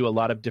do a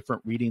lot of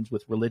different readings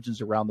with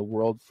religions around the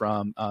world,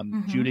 from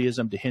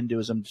Judaism to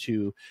Hinduism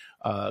to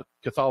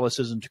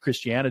Catholicism to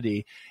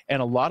Christianity.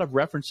 And a lot of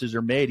references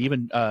are made.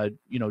 Even,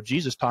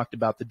 Jesus talked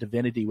about the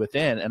divinity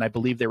within, and I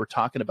believe they were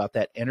talking about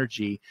that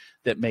energy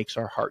that makes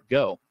our heart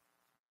go.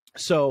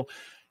 So,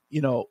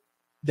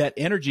 that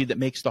energy that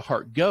makes the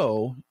heart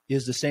go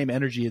is the same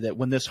energy that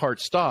when this heart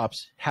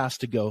stops has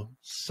to go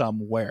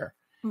somewhere.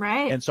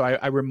 Right. And so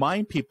I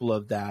remind people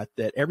of that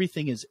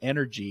everything is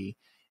energy.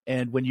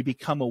 And when you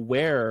become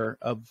aware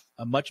of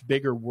a much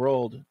bigger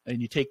world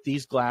and you take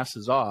these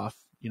glasses off,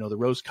 the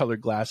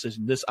rose-colored glasses,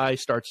 and this eye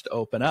starts to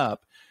open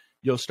up,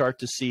 you'll start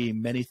to see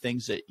many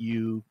things that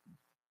you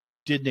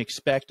didn't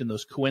expect, and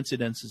those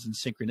coincidences and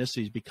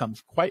synchronicities become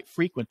quite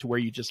frequent to where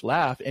you just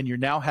laugh, and you're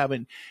now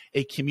having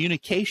a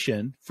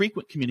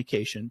frequent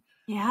communication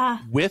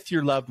with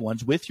your loved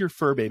ones, with your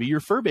fur baby.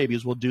 Your fur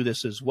babies will do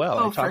this as well.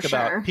 I talk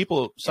about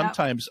people.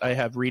 Sometimes I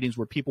have readings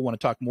where people want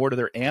to talk more to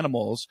their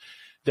animals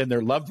than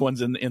their loved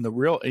ones in the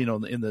real,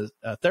 in the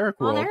etheric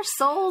world. Well, they're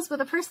souls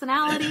with a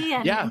personality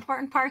and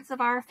important parts of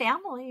our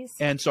families.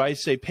 And so I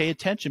say, pay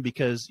attention,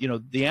 because,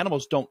 the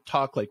animals don't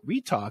talk like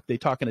we talk. They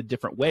talk in a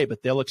different way,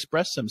 but they'll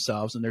express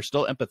themselves, and they're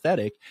still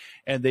empathetic,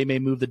 and they may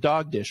move the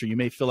dog dish, or you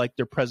may feel like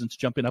their presence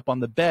jumping up on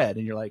the bed,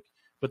 and you're like,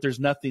 but there's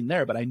nothing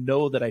there, but I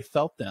know that I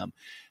felt them.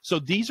 So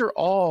these are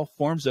all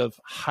forms of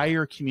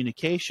higher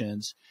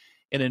communications.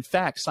 And in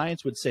fact,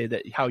 science would say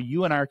that how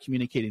you and I are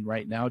communicating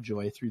right now,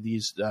 Joy, through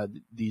these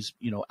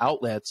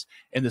outlets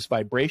and this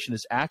vibration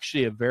is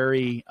actually a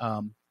very,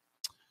 how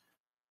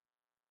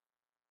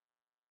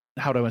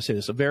do I want to say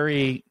this? A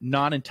very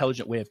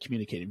non-intelligent way of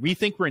communicating. We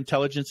think we're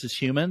intelligent as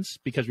humans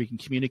because we can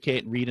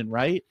communicate and read and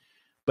write.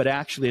 But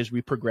actually, as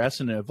we progress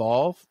and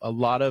evolve, a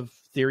lot of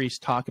theories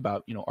talk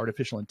about,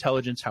 artificial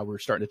intelligence, how we're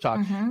starting to talk.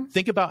 Mm-hmm.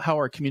 Think about how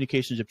our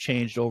communications have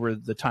changed over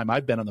the time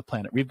I've been on the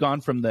planet. We've gone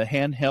from the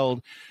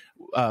handheld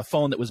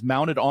phone that was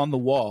mounted on the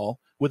wall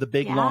with a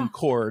big long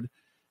cord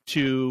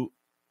to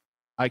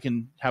I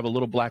can have a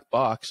little black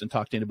box and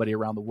talk to anybody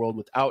around the world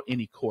without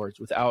any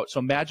cords, so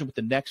imagine with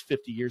the next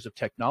 50 years of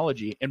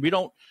technology, and we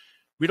don't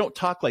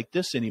talk like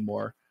this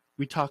anymore.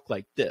 We talk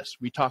like this.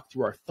 We talk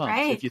through our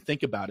thumbs, if you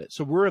think about it.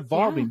 So we're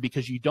evolving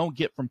because you don't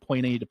get from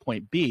point A to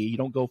point B. You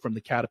don't go from the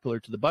caterpillar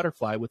to the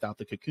butterfly without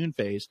the cocoon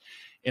phase.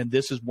 And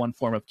this is one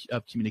form of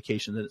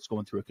communication that it's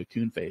going through a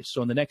cocoon phase.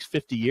 So in the next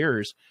 50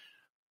 years,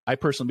 I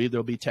personally believe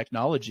there'll be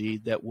technology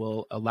that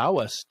will allow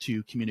us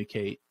to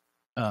communicate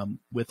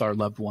with our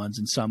loved ones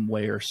in some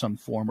way or some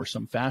form or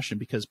some fashion,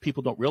 because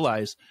people don't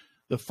realize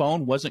the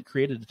phone wasn't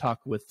created to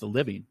talk with the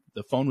living.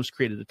 The phone was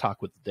created to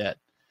talk with the dead.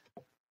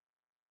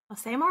 Well,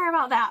 say more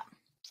about that.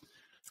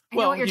 I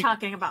know what you're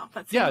talking about,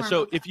 but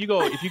so if you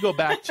go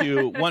back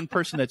to one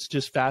person that's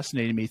just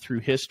fascinated me through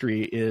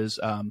history is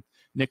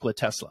Nikola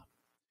Tesla.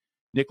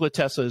 Nikola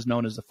Tesla is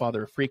known as the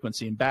father of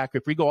frequency. And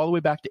if we go all the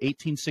way back to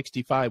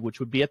 1865, which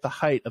would be at the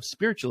height of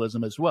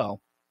spiritualism as well.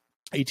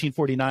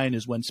 1849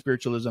 is when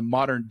spiritualism,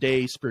 modern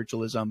day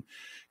spiritualism,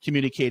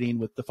 communicating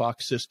with the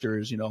Fox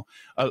sisters,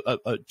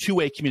 a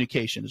two-way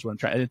communication is what I'm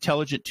trying, an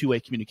intelligent two-way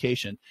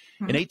communication.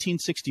 Mm-hmm. In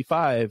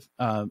 1865,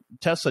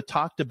 Tesla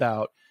talked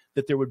about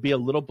that there would be a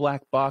little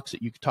black box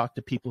that you could talk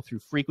to people through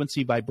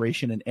frequency,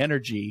 vibration, and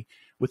energy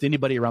with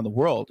anybody around the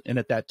world. And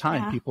at that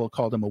time, people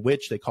called him a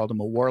witch. They called him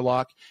a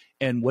warlock.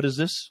 And what is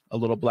this? A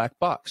little black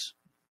box,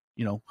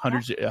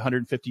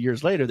 150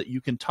 years later, that you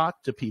can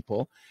talk to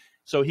people.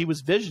 So he was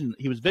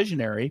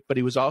visionary, but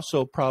he was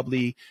also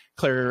probably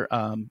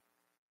claircognizant,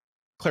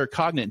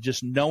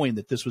 just knowing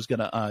that this was going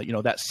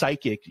to, that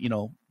psychic,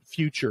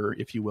 future,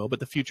 if you will, but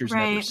the future's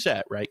never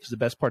set, right? Because the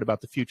best part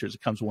about the future is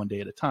it comes one day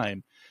at a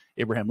time.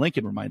 Abraham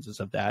Lincoln reminds us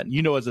of that.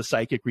 And as a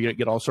psychic, we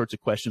get all sorts of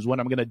questions. When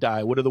I'm going to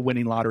die? What are the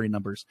winning lottery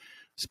numbers?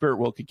 Spirit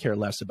world could care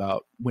less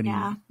about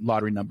winning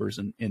lottery numbers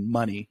and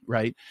money,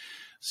 right?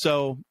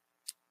 So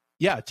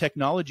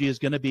technology is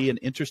going to be an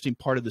interesting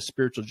part of the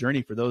spiritual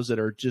journey for those that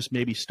are just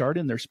maybe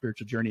starting their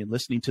spiritual journey and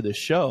listening to this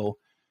show.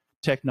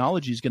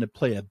 Technology is going to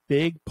play a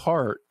big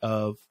part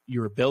of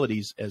your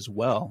abilities as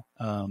well.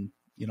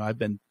 I've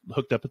been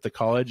hooked up at the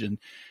college and,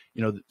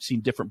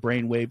 seen different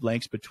brain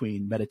wavelengths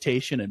between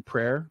meditation and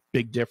prayer.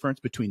 Big difference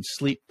between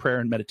sleep, prayer,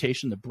 and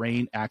meditation. The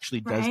brain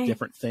actually does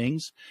different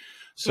things.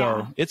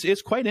 So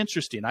it's quite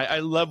interesting. I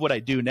love what I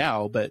do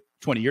now, but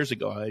 20 years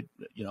ago, I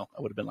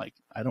would have been like,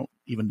 I don't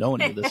even know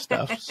any of this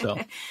stuff. So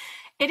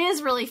it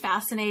is really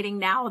fascinating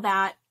now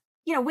that,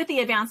 with the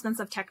advancements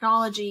of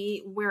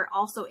technology, we're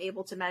also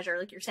able to measure,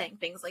 like you're saying,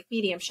 things like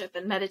mediumship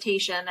and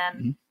meditation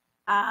and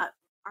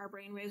our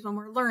brainwaves when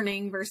we're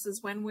learning versus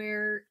when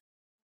we're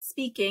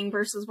speaking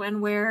versus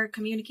when we're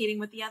communicating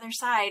with the other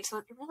side. So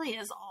it really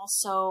is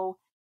also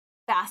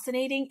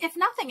fascinating, if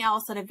nothing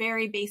else, at a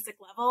very basic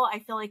level. I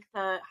feel like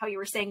how you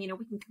were saying,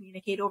 we can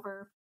communicate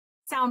over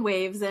sound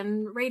waves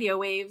and radio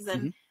waves.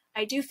 And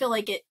I do feel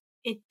like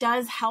it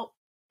does help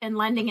in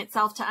lending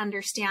itself to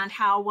understand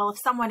how, well, if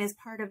someone is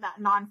part of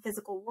that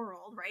non-physical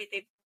world, right,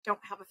 they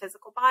don't have a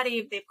physical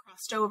body, they've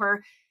crossed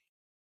over,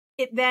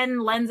 it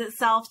then lends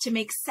itself to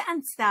make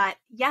sense that,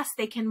 yes,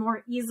 they can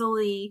more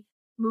easily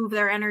move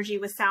their energy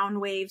with sound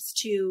waves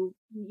to,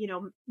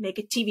 make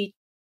a TV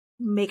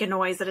make a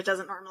noise that it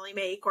doesn't normally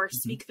make, or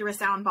speak through a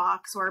sound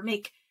box, or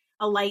make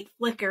a light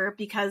flicker,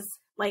 because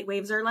light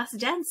waves are less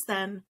dense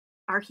than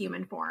our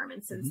human form.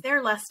 And since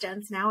they're less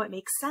dense, now it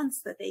makes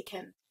sense that they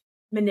can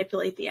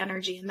manipulate the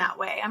energy in that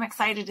way. I'm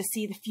excited to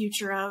see the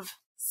future of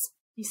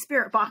these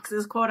spirit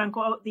boxes, quote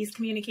unquote, these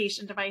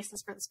communication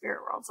devices for the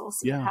spirit world. So we'll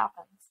see what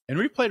happens. And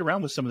we played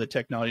around with some of the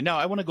technology. Now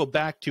I want to go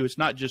back to, it's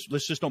not just,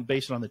 let's just don't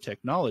base it on the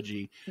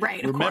technology.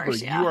 Right. Remember, of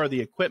course, you are the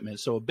equipment.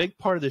 So a big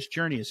part of this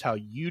journey is how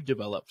you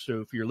develop.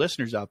 So for your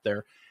listeners out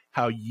there,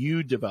 how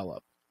you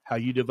develop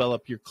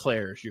your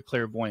clairs, your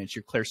clairvoyance,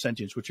 your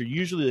clairsentience, which are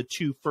usually the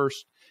two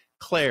first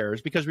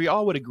clairs, because we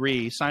all would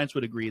agree, science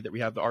would agree, that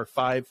we have our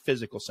five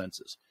physical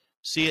senses: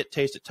 see it,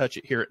 taste it, touch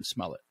it, hear it, and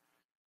smell it.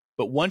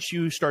 But once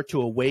you start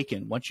to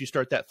awaken, once you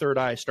start, that third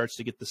eye starts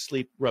to get the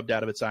sleep rubbed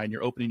out of its eye, and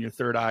you're opening your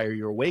third eye or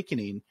you're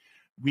awakening,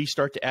 we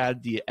start to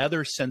add the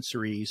other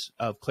sensories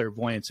of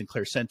clairvoyance and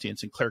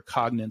clairsentience and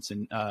claircognizance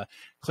and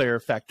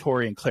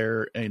clairfactory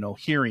and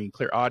hearing,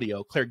 clair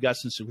audio,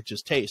 clairgustance, which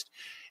is taste.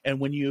 And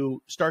when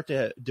you start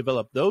to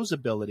develop those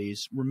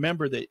abilities,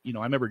 remember that,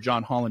 I remember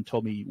John Holland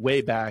told me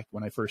way back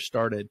when I first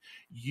started,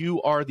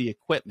 you are the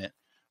equipment.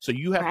 So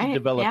you have to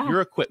develop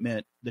your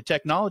equipment. The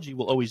technology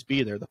will always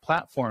be there. The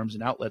platforms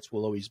and outlets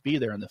will always be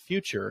there in the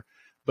future,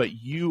 but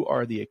you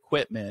are the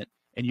equipment.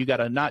 And you got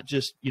to not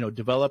just,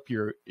 develop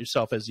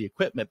yourself as the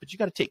equipment, but you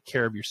got to take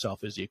care of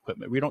yourself as the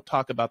equipment. We don't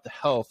talk about the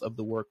health of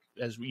the work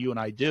as you and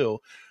I do.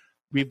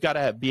 We've got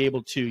to be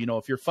able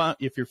to,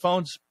 if your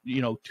phone's,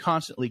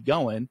 constantly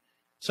going,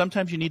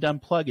 sometimes you need to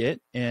unplug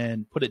it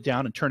and put it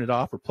down and turn it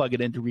off or plug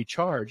it in to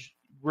recharge.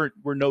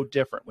 We're no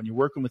different when you're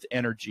working with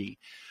energy,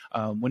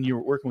 when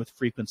you're working with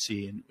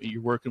frequency, and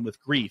you're working with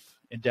grief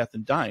and death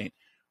and dying.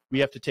 We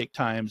have to take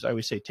times. I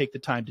always say, take the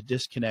time to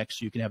disconnect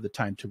so you can have the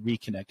time to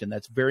reconnect. And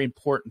that's very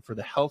important for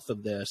the health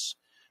of this,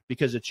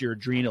 because it's your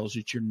adrenals,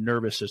 it's your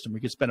nervous system. We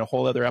could spend a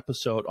whole other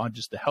episode on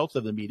just the health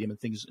of the medium and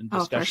things and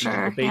discussions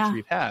and debates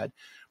we've had.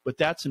 But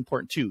that's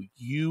important too.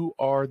 You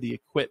are the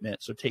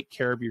equipment. So take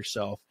care of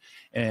yourself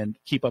and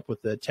keep up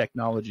with the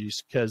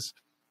technologies, because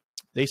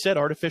they said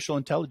artificial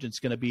intelligence is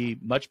going to be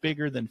much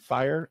bigger than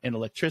fire and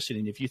electricity.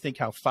 And if you think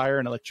how fire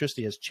and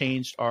electricity has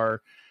changed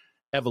our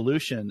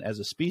evolution as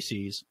a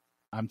species,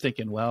 I'm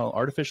thinking, well,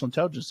 artificial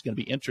intelligence is going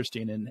to be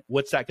interesting. And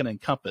what's that going to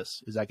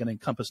encompass? Is that going to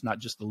encompass not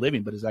just the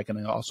living, but is that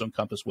going to also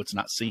encompass what's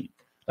not seen,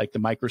 like the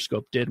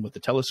microscope did and what the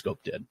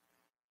telescope did?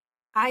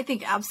 I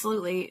think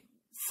absolutely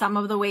some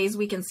of the ways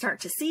we can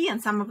start to see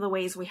and some of the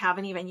ways we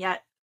haven't even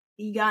yet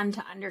begun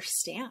to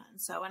understand.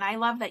 So, and I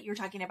love that you're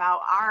talking about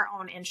our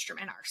own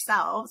instrument,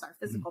 ourselves, our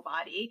physical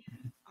body,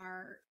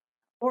 our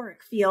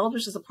auric field,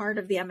 which is a part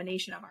of the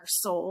emanation of our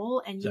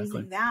soul, and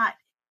using that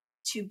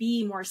to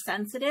be more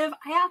sensitive.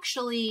 I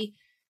actually,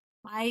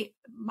 my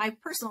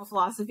personal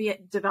philosophy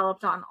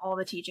developed on all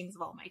the teachings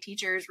of all my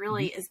teachers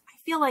really is, I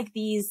feel like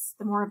the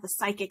more of the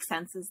psychic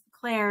senses, the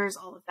clairs,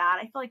 all of that,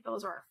 I feel like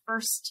those are our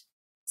first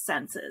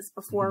senses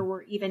before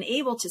we're even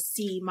able to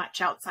see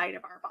much outside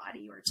of our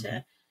body or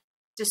to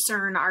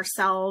discern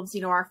ourselves,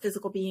 our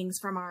physical beings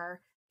from our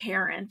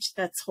parent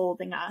that's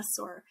holding us.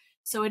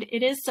 So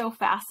it is so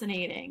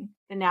fascinating,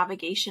 the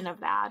navigation of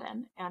that.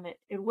 And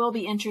it will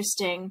be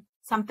interesting.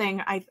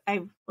 Something I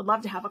would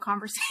love to have a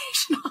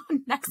conversation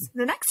on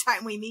the next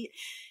time we meet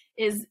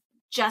is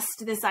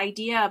just this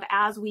idea of,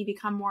 as we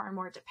become more and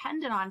more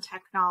dependent on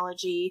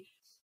technology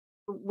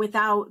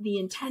without the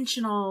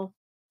intentional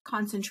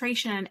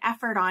concentration and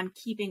effort on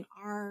keeping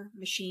our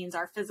machines,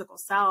 our physical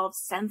selves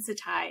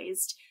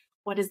sensitized,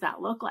 what does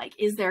that look like?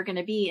 Is there going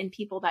to be, in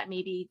people that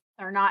maybe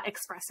are not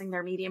expressing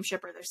their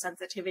mediumship or their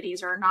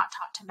sensitivities or are not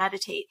taught to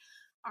meditate,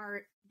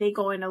 are they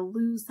going to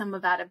lose some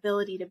of that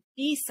ability to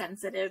be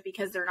sensitive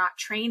because they're not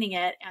training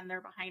it and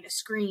they're behind a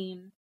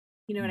screen,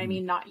 what I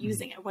mean, not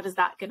using it? What is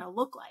that going to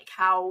look like?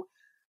 How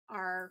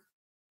are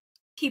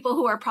people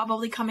who are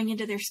probably coming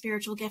into their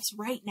spiritual gifts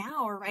right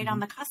now or right on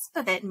the cusp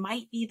of it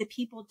might be the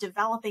people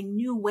developing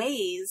new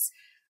ways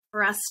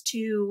for us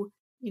to,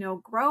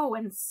 grow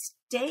and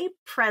stay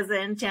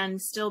present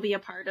and still be a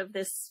part of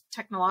this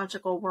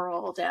technological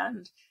world.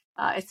 And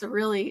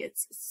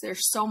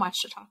there's so much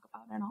to talk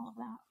about in all of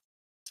that.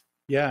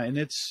 Yeah. And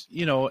it's,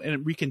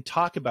 and we can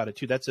talk about it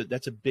too.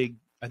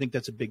 I think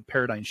that's a big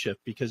paradigm shift,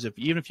 because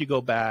even if you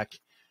go back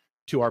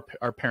to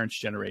our parents'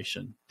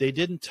 generation, they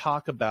didn't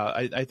talk about,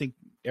 I think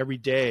every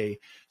day,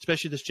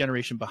 especially this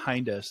generation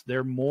behind us,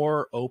 they're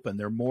more open,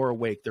 they're more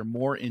awake, they're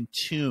more in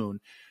tune,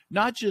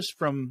 not just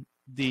from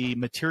the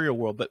material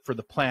world, but for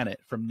the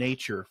planet, from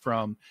nature,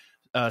 from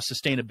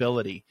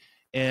sustainability.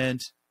 And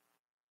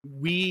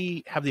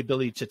we have the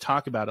ability to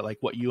talk about it like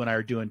what you and I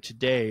are doing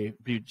today,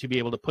 to be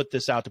able to put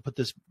this out, to put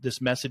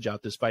this message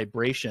out, this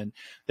vibration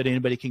that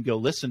anybody can go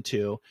listen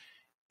to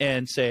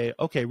and say,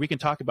 okay, we can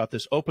talk about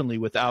this openly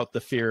without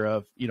the fear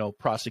of,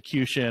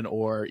 prosecution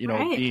or,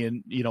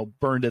 being,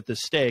 burned at the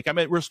stake. I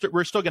mean, we're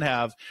still going to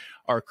have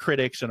our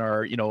critics and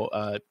our,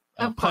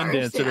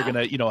 pundits that are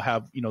going to,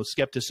 have,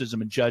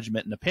 skepticism and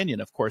judgment and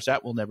opinion. Of course,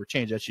 that will never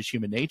change. That's just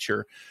human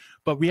nature.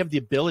 But we have the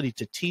ability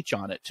to teach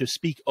on it, to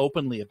speak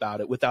openly about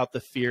it without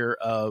the fear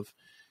of,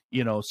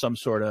 some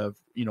sort of,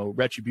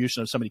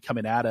 retribution of somebody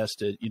coming at us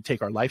to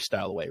take our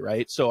lifestyle away.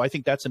 Right. So I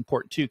think that's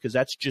important too, because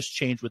that's just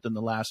changed within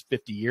the last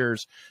 50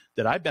 years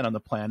that I've been on the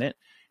planet.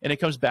 And it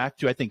comes back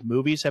to, I think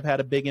movies have had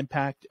a big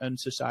impact on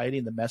society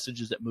and the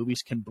messages that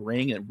movies can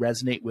bring and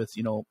resonate with,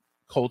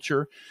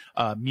 culture,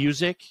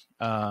 music,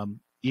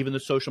 even the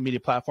social media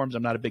platforms.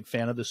 I'm not a big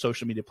fan of the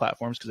social media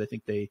platforms because I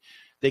think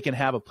they can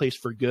have a place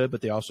for good, but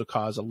they also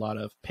cause a lot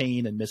of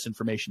pain and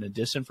misinformation and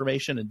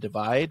disinformation and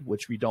divide,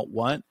 which we don't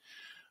want.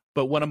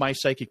 But one of my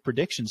psychic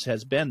predictions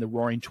has been the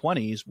Roaring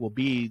 20s will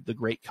be the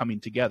great coming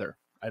together.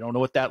 I don't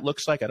know what that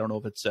looks like. I don't know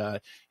if it's a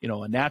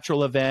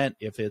natural event,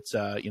 if it's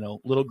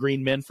little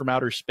green men from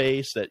outer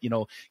space that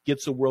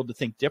gets the world to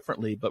think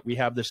differently. But we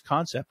have this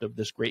concept of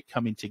this great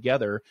coming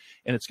together,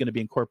 and it's going to be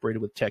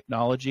incorporated with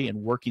technology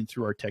and working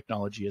through our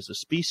technology as a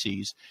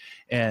species.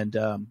 And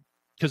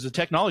because the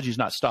technology is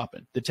not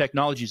stopping. The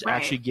technology is Right.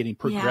 actually getting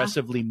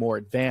progressively more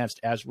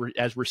advanced as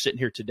we're sitting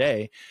here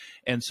today.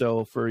 And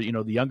so for,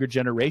 the younger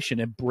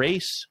generation,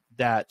 embrace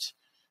that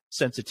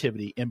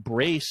sensitivity,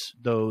 embrace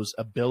those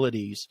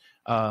abilities.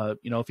 If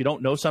you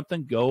don't know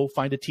something, go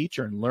find a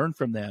teacher and learn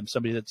from them.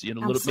 Somebody that's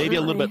maybe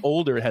a little bit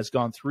older, has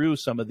gone through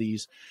some of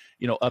these,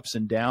 ups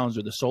and downs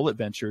or the soul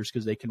adventures,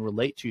 because they can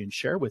relate to you and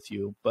share with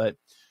you. But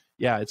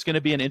yeah, it's going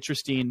to be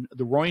the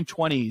Roaring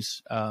 20s.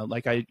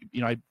 Like I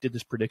did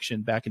this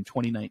prediction back in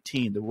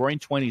 2019. The Roaring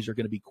 20s are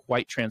going to be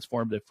quite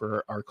transformative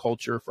for our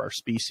culture, for our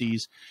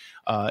species,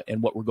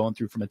 and what we're going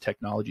through from a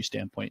technology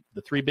standpoint.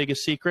 The three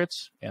biggest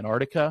secrets: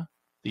 Antarctica,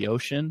 the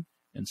ocean,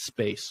 and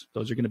space.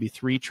 Those are going to be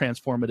three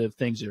transformative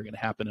things that are going to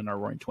happen in our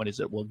Roaring 20s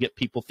that will get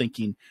people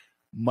thinking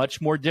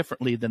much more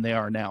differently than they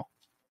are now.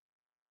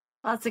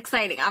 Well, that's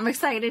exciting. I'm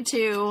excited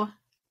to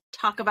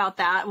talk about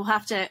that. We'll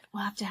have to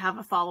have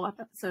a follow-up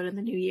episode in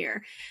the new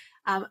year.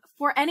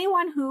 For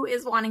anyone who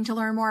is wanting to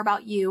learn more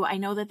about you, I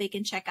know that they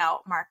can check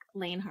out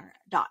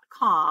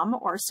marclainhart.com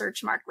or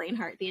search Marc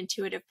Lainhart, the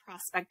Intuitive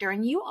Prospector.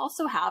 And you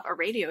also have a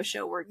radio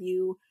show where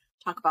you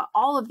talk about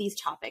all of these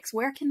topics.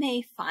 Where can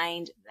they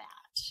find that?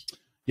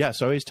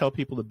 Yes, I always tell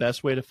people the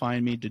best way to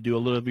find me, to do a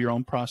little of your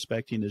own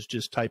prospecting, is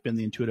just type in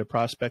the Intuitive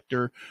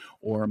Prospector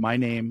or my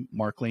name,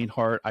 Marc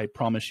Lainhart. I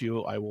promise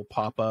you I will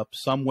pop up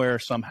somewhere,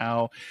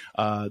 somehow.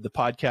 The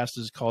podcast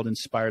is called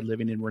Inspired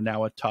Living, and we're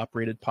now a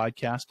top-rated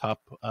podcast,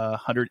 top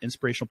 100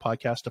 inspirational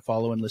podcasts to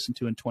follow and listen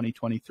to in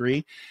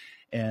 2023.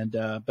 And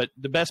but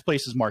the best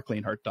place is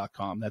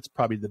marclainhart.com. That's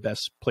probably the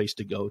best place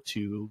to go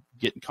to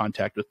get in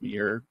contact with me,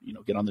 or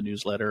get on the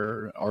newsletter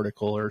or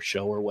article or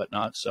show or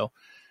whatnot. So.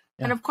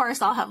 Yeah. And of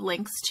course, I'll have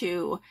links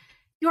to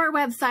your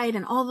website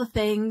and all the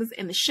things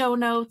in the show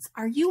notes.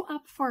 Are you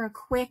up for a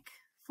quick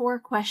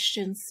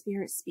 4-question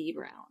spirit speed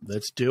round?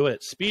 Let's do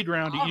it. Speed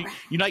round.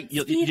 You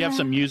have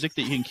some music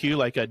that you can cue,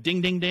 like a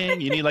ding, ding,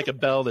 ding. You need like a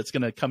bell that's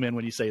going to come in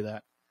when you say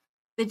that.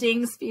 The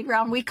ding speed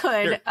round. We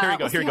could. Here you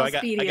go. I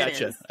got you.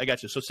 I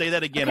got you. So say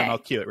that again, and I'll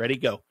cue it. Ready?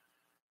 Go.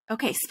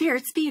 Okay.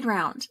 Spirit speed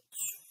round.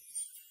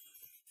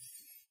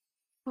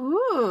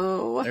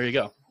 Ooh. There you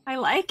go. I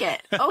like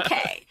it.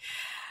 Okay.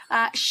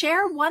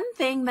 Share one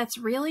thing that's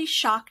really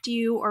shocked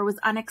you or was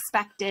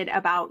unexpected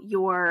about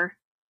your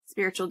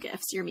spiritual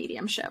gifts, your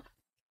mediumship.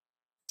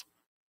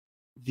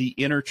 The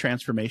inner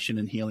transformation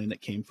and healing that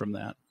came from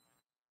that.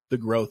 The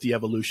growth, the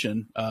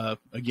evolution,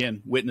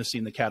 again,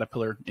 witnessing the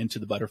caterpillar into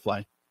the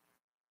butterfly.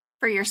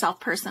 For yourself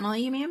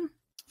personally, you mean?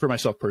 For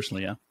myself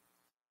personally, yeah.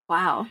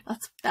 Wow,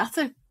 that's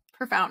a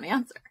profound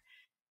answer.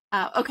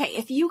 Okay,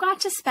 if you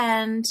got to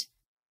spend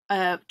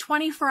a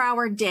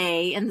 24-hour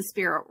day in the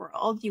spirit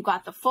world, you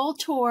got the full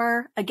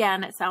tour.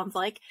 Again, it sounds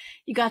like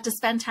you got to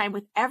spend time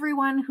with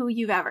everyone who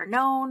you've ever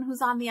known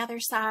who's on the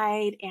other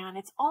side, and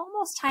it's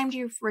almost time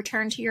to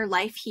return to your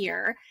life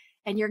here,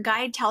 and your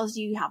guide tells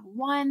you have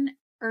 1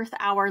 Earth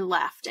hour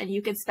left, and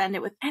you can spend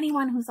it with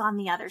anyone who's on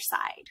the other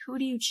side. Who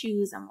do you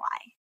choose and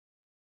why?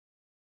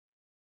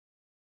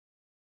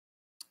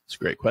 That's a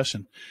great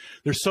question.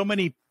 There's so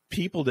many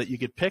people that you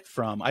could pick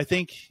from. I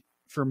think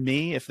for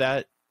me, if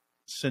that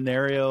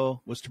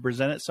scenario was to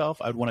present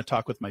itself, I'd want to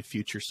talk with my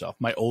future self,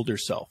 my older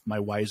self, my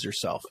wiser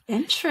self.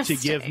 Interesting.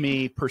 To give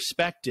me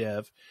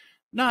perspective,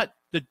 not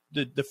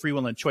the free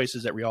will and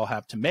choices that we all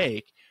have to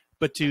make,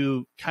 but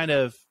to kind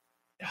of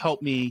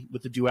help me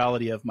with the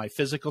duality of my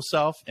physical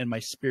self and my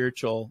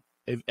spiritual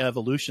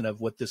evolution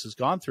of what this has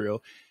gone through.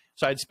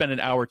 So I'd spend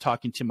an hour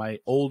talking to my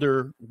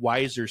older,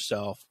 wiser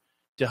self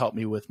to help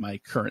me with my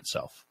current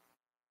self.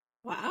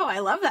 Wow, I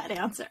love that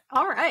answer.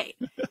 All right.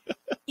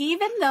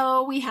 Even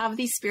though we have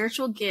these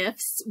spiritual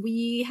gifts,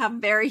 we have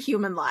very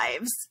human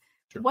lives.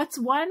 Sure. What's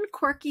one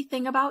quirky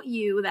thing about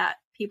you that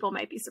people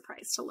might be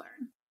surprised to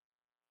learn?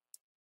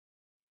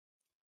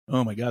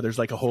 Oh my God, there's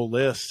like a whole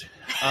list.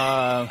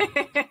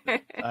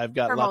 I've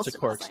got lots of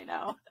quirks. I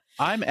know.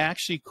 I'm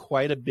actually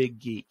quite a big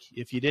geek.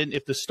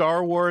 If the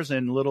Star Wars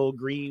and little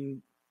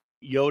green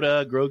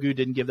Yoda, Grogu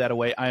didn't give that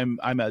away, I'm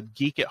a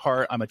geek at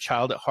heart. I'm a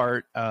child at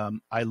heart.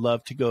 I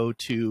love to go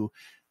to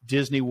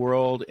Disney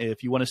World.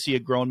 If you want to see a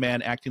grown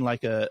man acting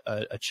like a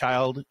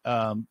child,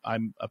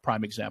 I'm a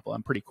prime example.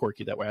 I'm pretty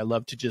quirky that way. I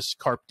love to just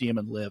carpe diem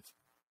and live.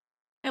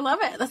 I love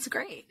it. That's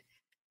great.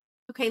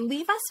 Okay,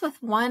 leave us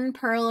with one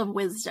pearl of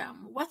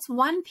wisdom. What's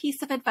one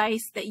piece of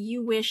advice that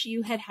you wish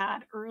you had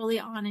had early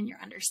on in your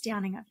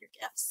understanding of your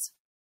gifts?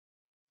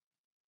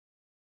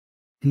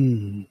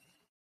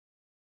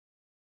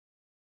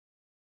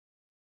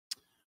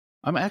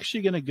 I'm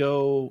actually going to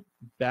go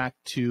back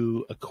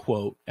to a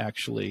quote,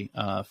 actually,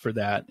 for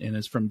that, and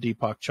it's from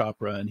Deepak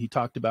Chopra, and he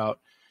talked about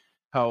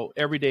how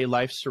everyday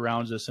life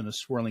surrounds us in a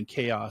swirling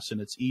chaos, and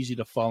it's easy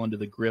to fall into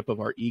the grip of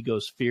our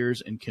ego's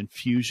fears and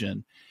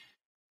confusion.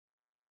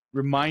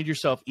 Remind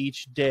yourself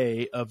each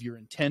day of your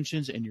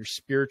intentions and your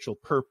spiritual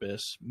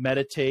purpose.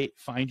 Meditate,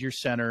 find your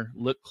center,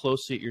 look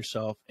closely at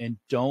yourself, and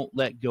don't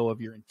let go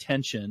of your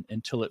intention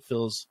until it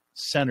feels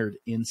centered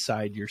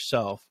inside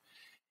yourself.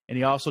 And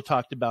he also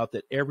talked about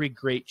that every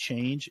great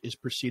change is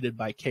preceded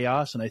by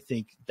chaos. And I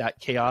think that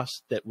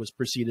chaos that was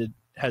preceded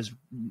has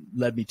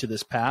led me to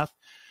this path.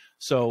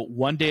 So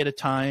one day at a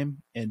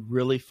time, and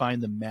really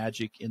find the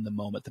magic in the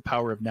moment. The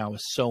power of now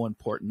is so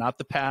important. Not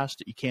the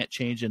past. You can't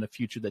change in a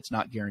future that's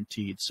not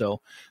guaranteed. So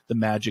the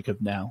magic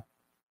of now.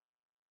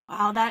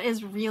 Wow, that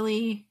is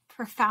really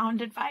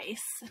profound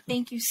advice.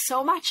 Thank you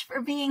so much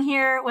for being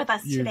here with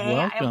us You're today.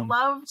 welcome. I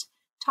loved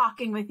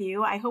talking with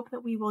you. I hope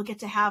that we will get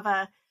to have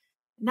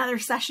another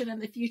session in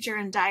the future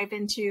and dive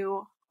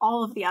into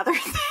all of the other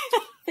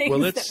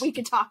things that we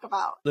could talk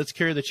about. Let's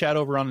carry the chat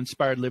over on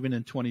Inspired Living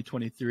in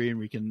 2023, and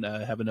we can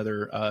have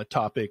another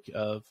topic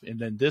and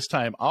then this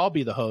time I'll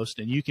be the host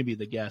and you can be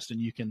the guest,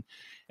 and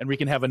we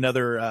can have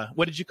another,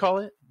 what did you call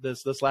it?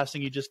 This last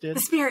thing you just did?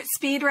 The Spirit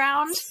Speed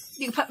Round.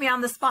 You can put me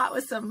on the spot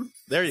with some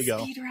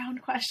speed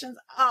round questions.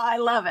 Oh, I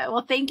love it.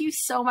 Well, thank you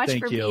so much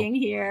for being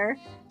here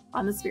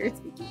on the Spirit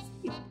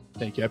Speakeasy.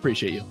 Thank you. I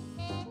appreciate you.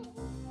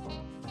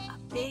 A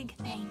big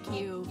thank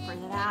you for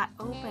that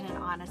open and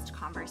honest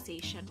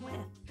conversation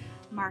with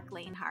Marc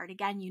Lainhart.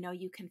 Again,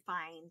 you can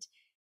find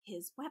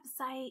his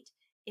website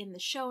in the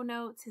show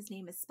notes. His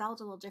name is spelled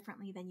a little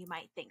differently than you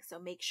might think, so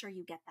make sure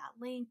you get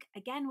that link.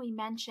 Again, we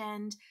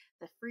mentioned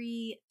the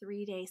free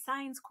 3-day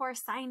signs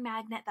course, sign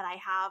magnet, that I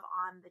have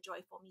on the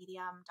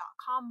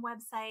joyfulmedium.com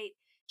website.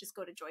 Just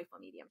go to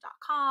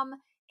joyfulmedium.com,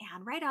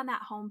 and right on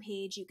that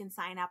homepage, you can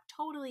sign up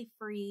totally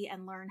free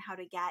and learn how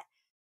to get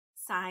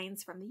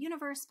signs from the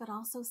universe, but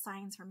also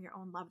signs from your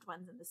own loved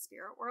ones in the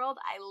spirit world.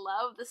 I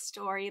love the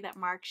story that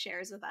Marc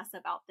shares with us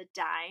about the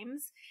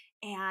dimes.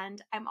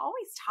 And I'm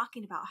always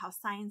talking about how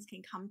signs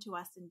can come to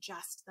us in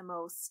just the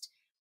most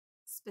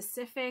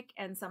specific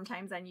and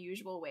sometimes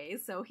unusual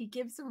ways. So he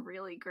gives some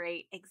really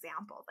great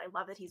examples. I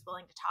love that he's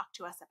willing to talk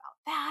to us about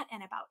that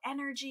and about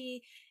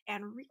energy,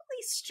 and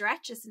really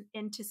stretch us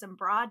into some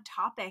broad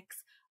topics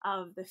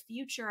of the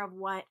future of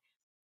what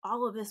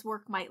all of this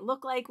work might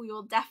look like. We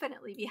will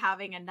definitely be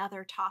having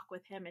another talk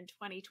with him in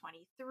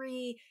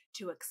 2023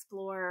 to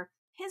explore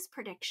his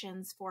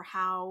predictions for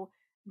how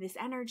this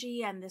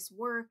energy and this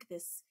work,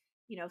 this,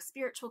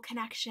 spiritual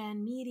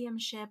connection,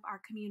 mediumship,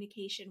 our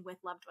communication with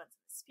loved ones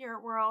in the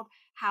spirit world,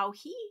 how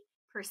he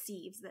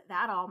perceives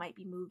that all might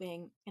be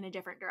moving in a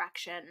different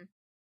direction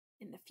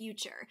in the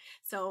future.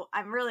 So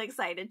I'm really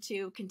excited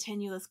to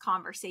continue this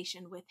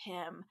conversation with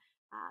him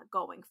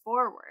going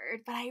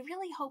forward. But I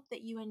really hope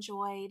that you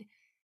enjoyed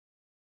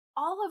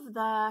all of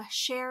the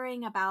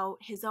sharing about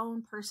his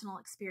own personal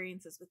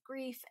experiences with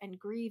grief and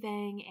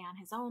grieving, and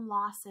his own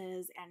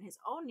losses and his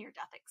own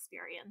near-death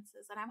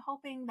experiences. And I'm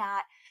hoping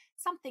that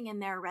something in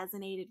there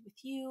resonated with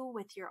you,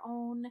 with your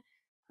own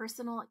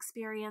personal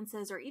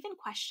experiences, or even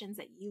questions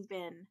that you've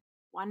been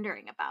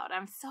wondering about.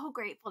 I'm so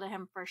grateful to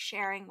him for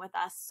sharing with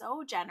us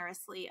so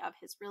generously of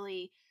his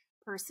really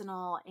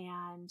personal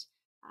and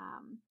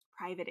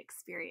private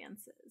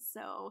experiences.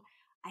 So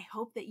I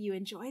hope that you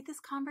enjoyed this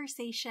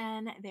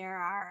conversation. There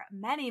are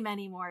many,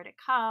 many more to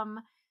come.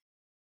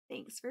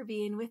 Thanks for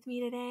being with me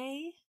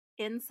today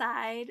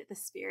inside the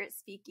Spirit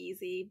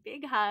Speakeasy.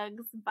 Big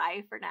hugs.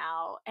 Bye for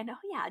now. And oh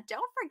yeah,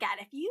 don't forget,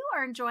 if you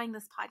are enjoying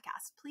this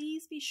podcast,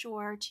 please be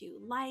sure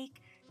to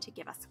to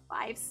give us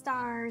 5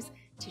 stars,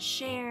 to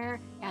share,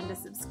 and to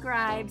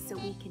subscribe so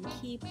we can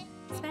keep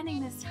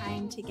spending this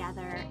time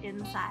together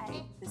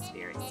inside the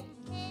Spirit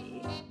Speakeasy.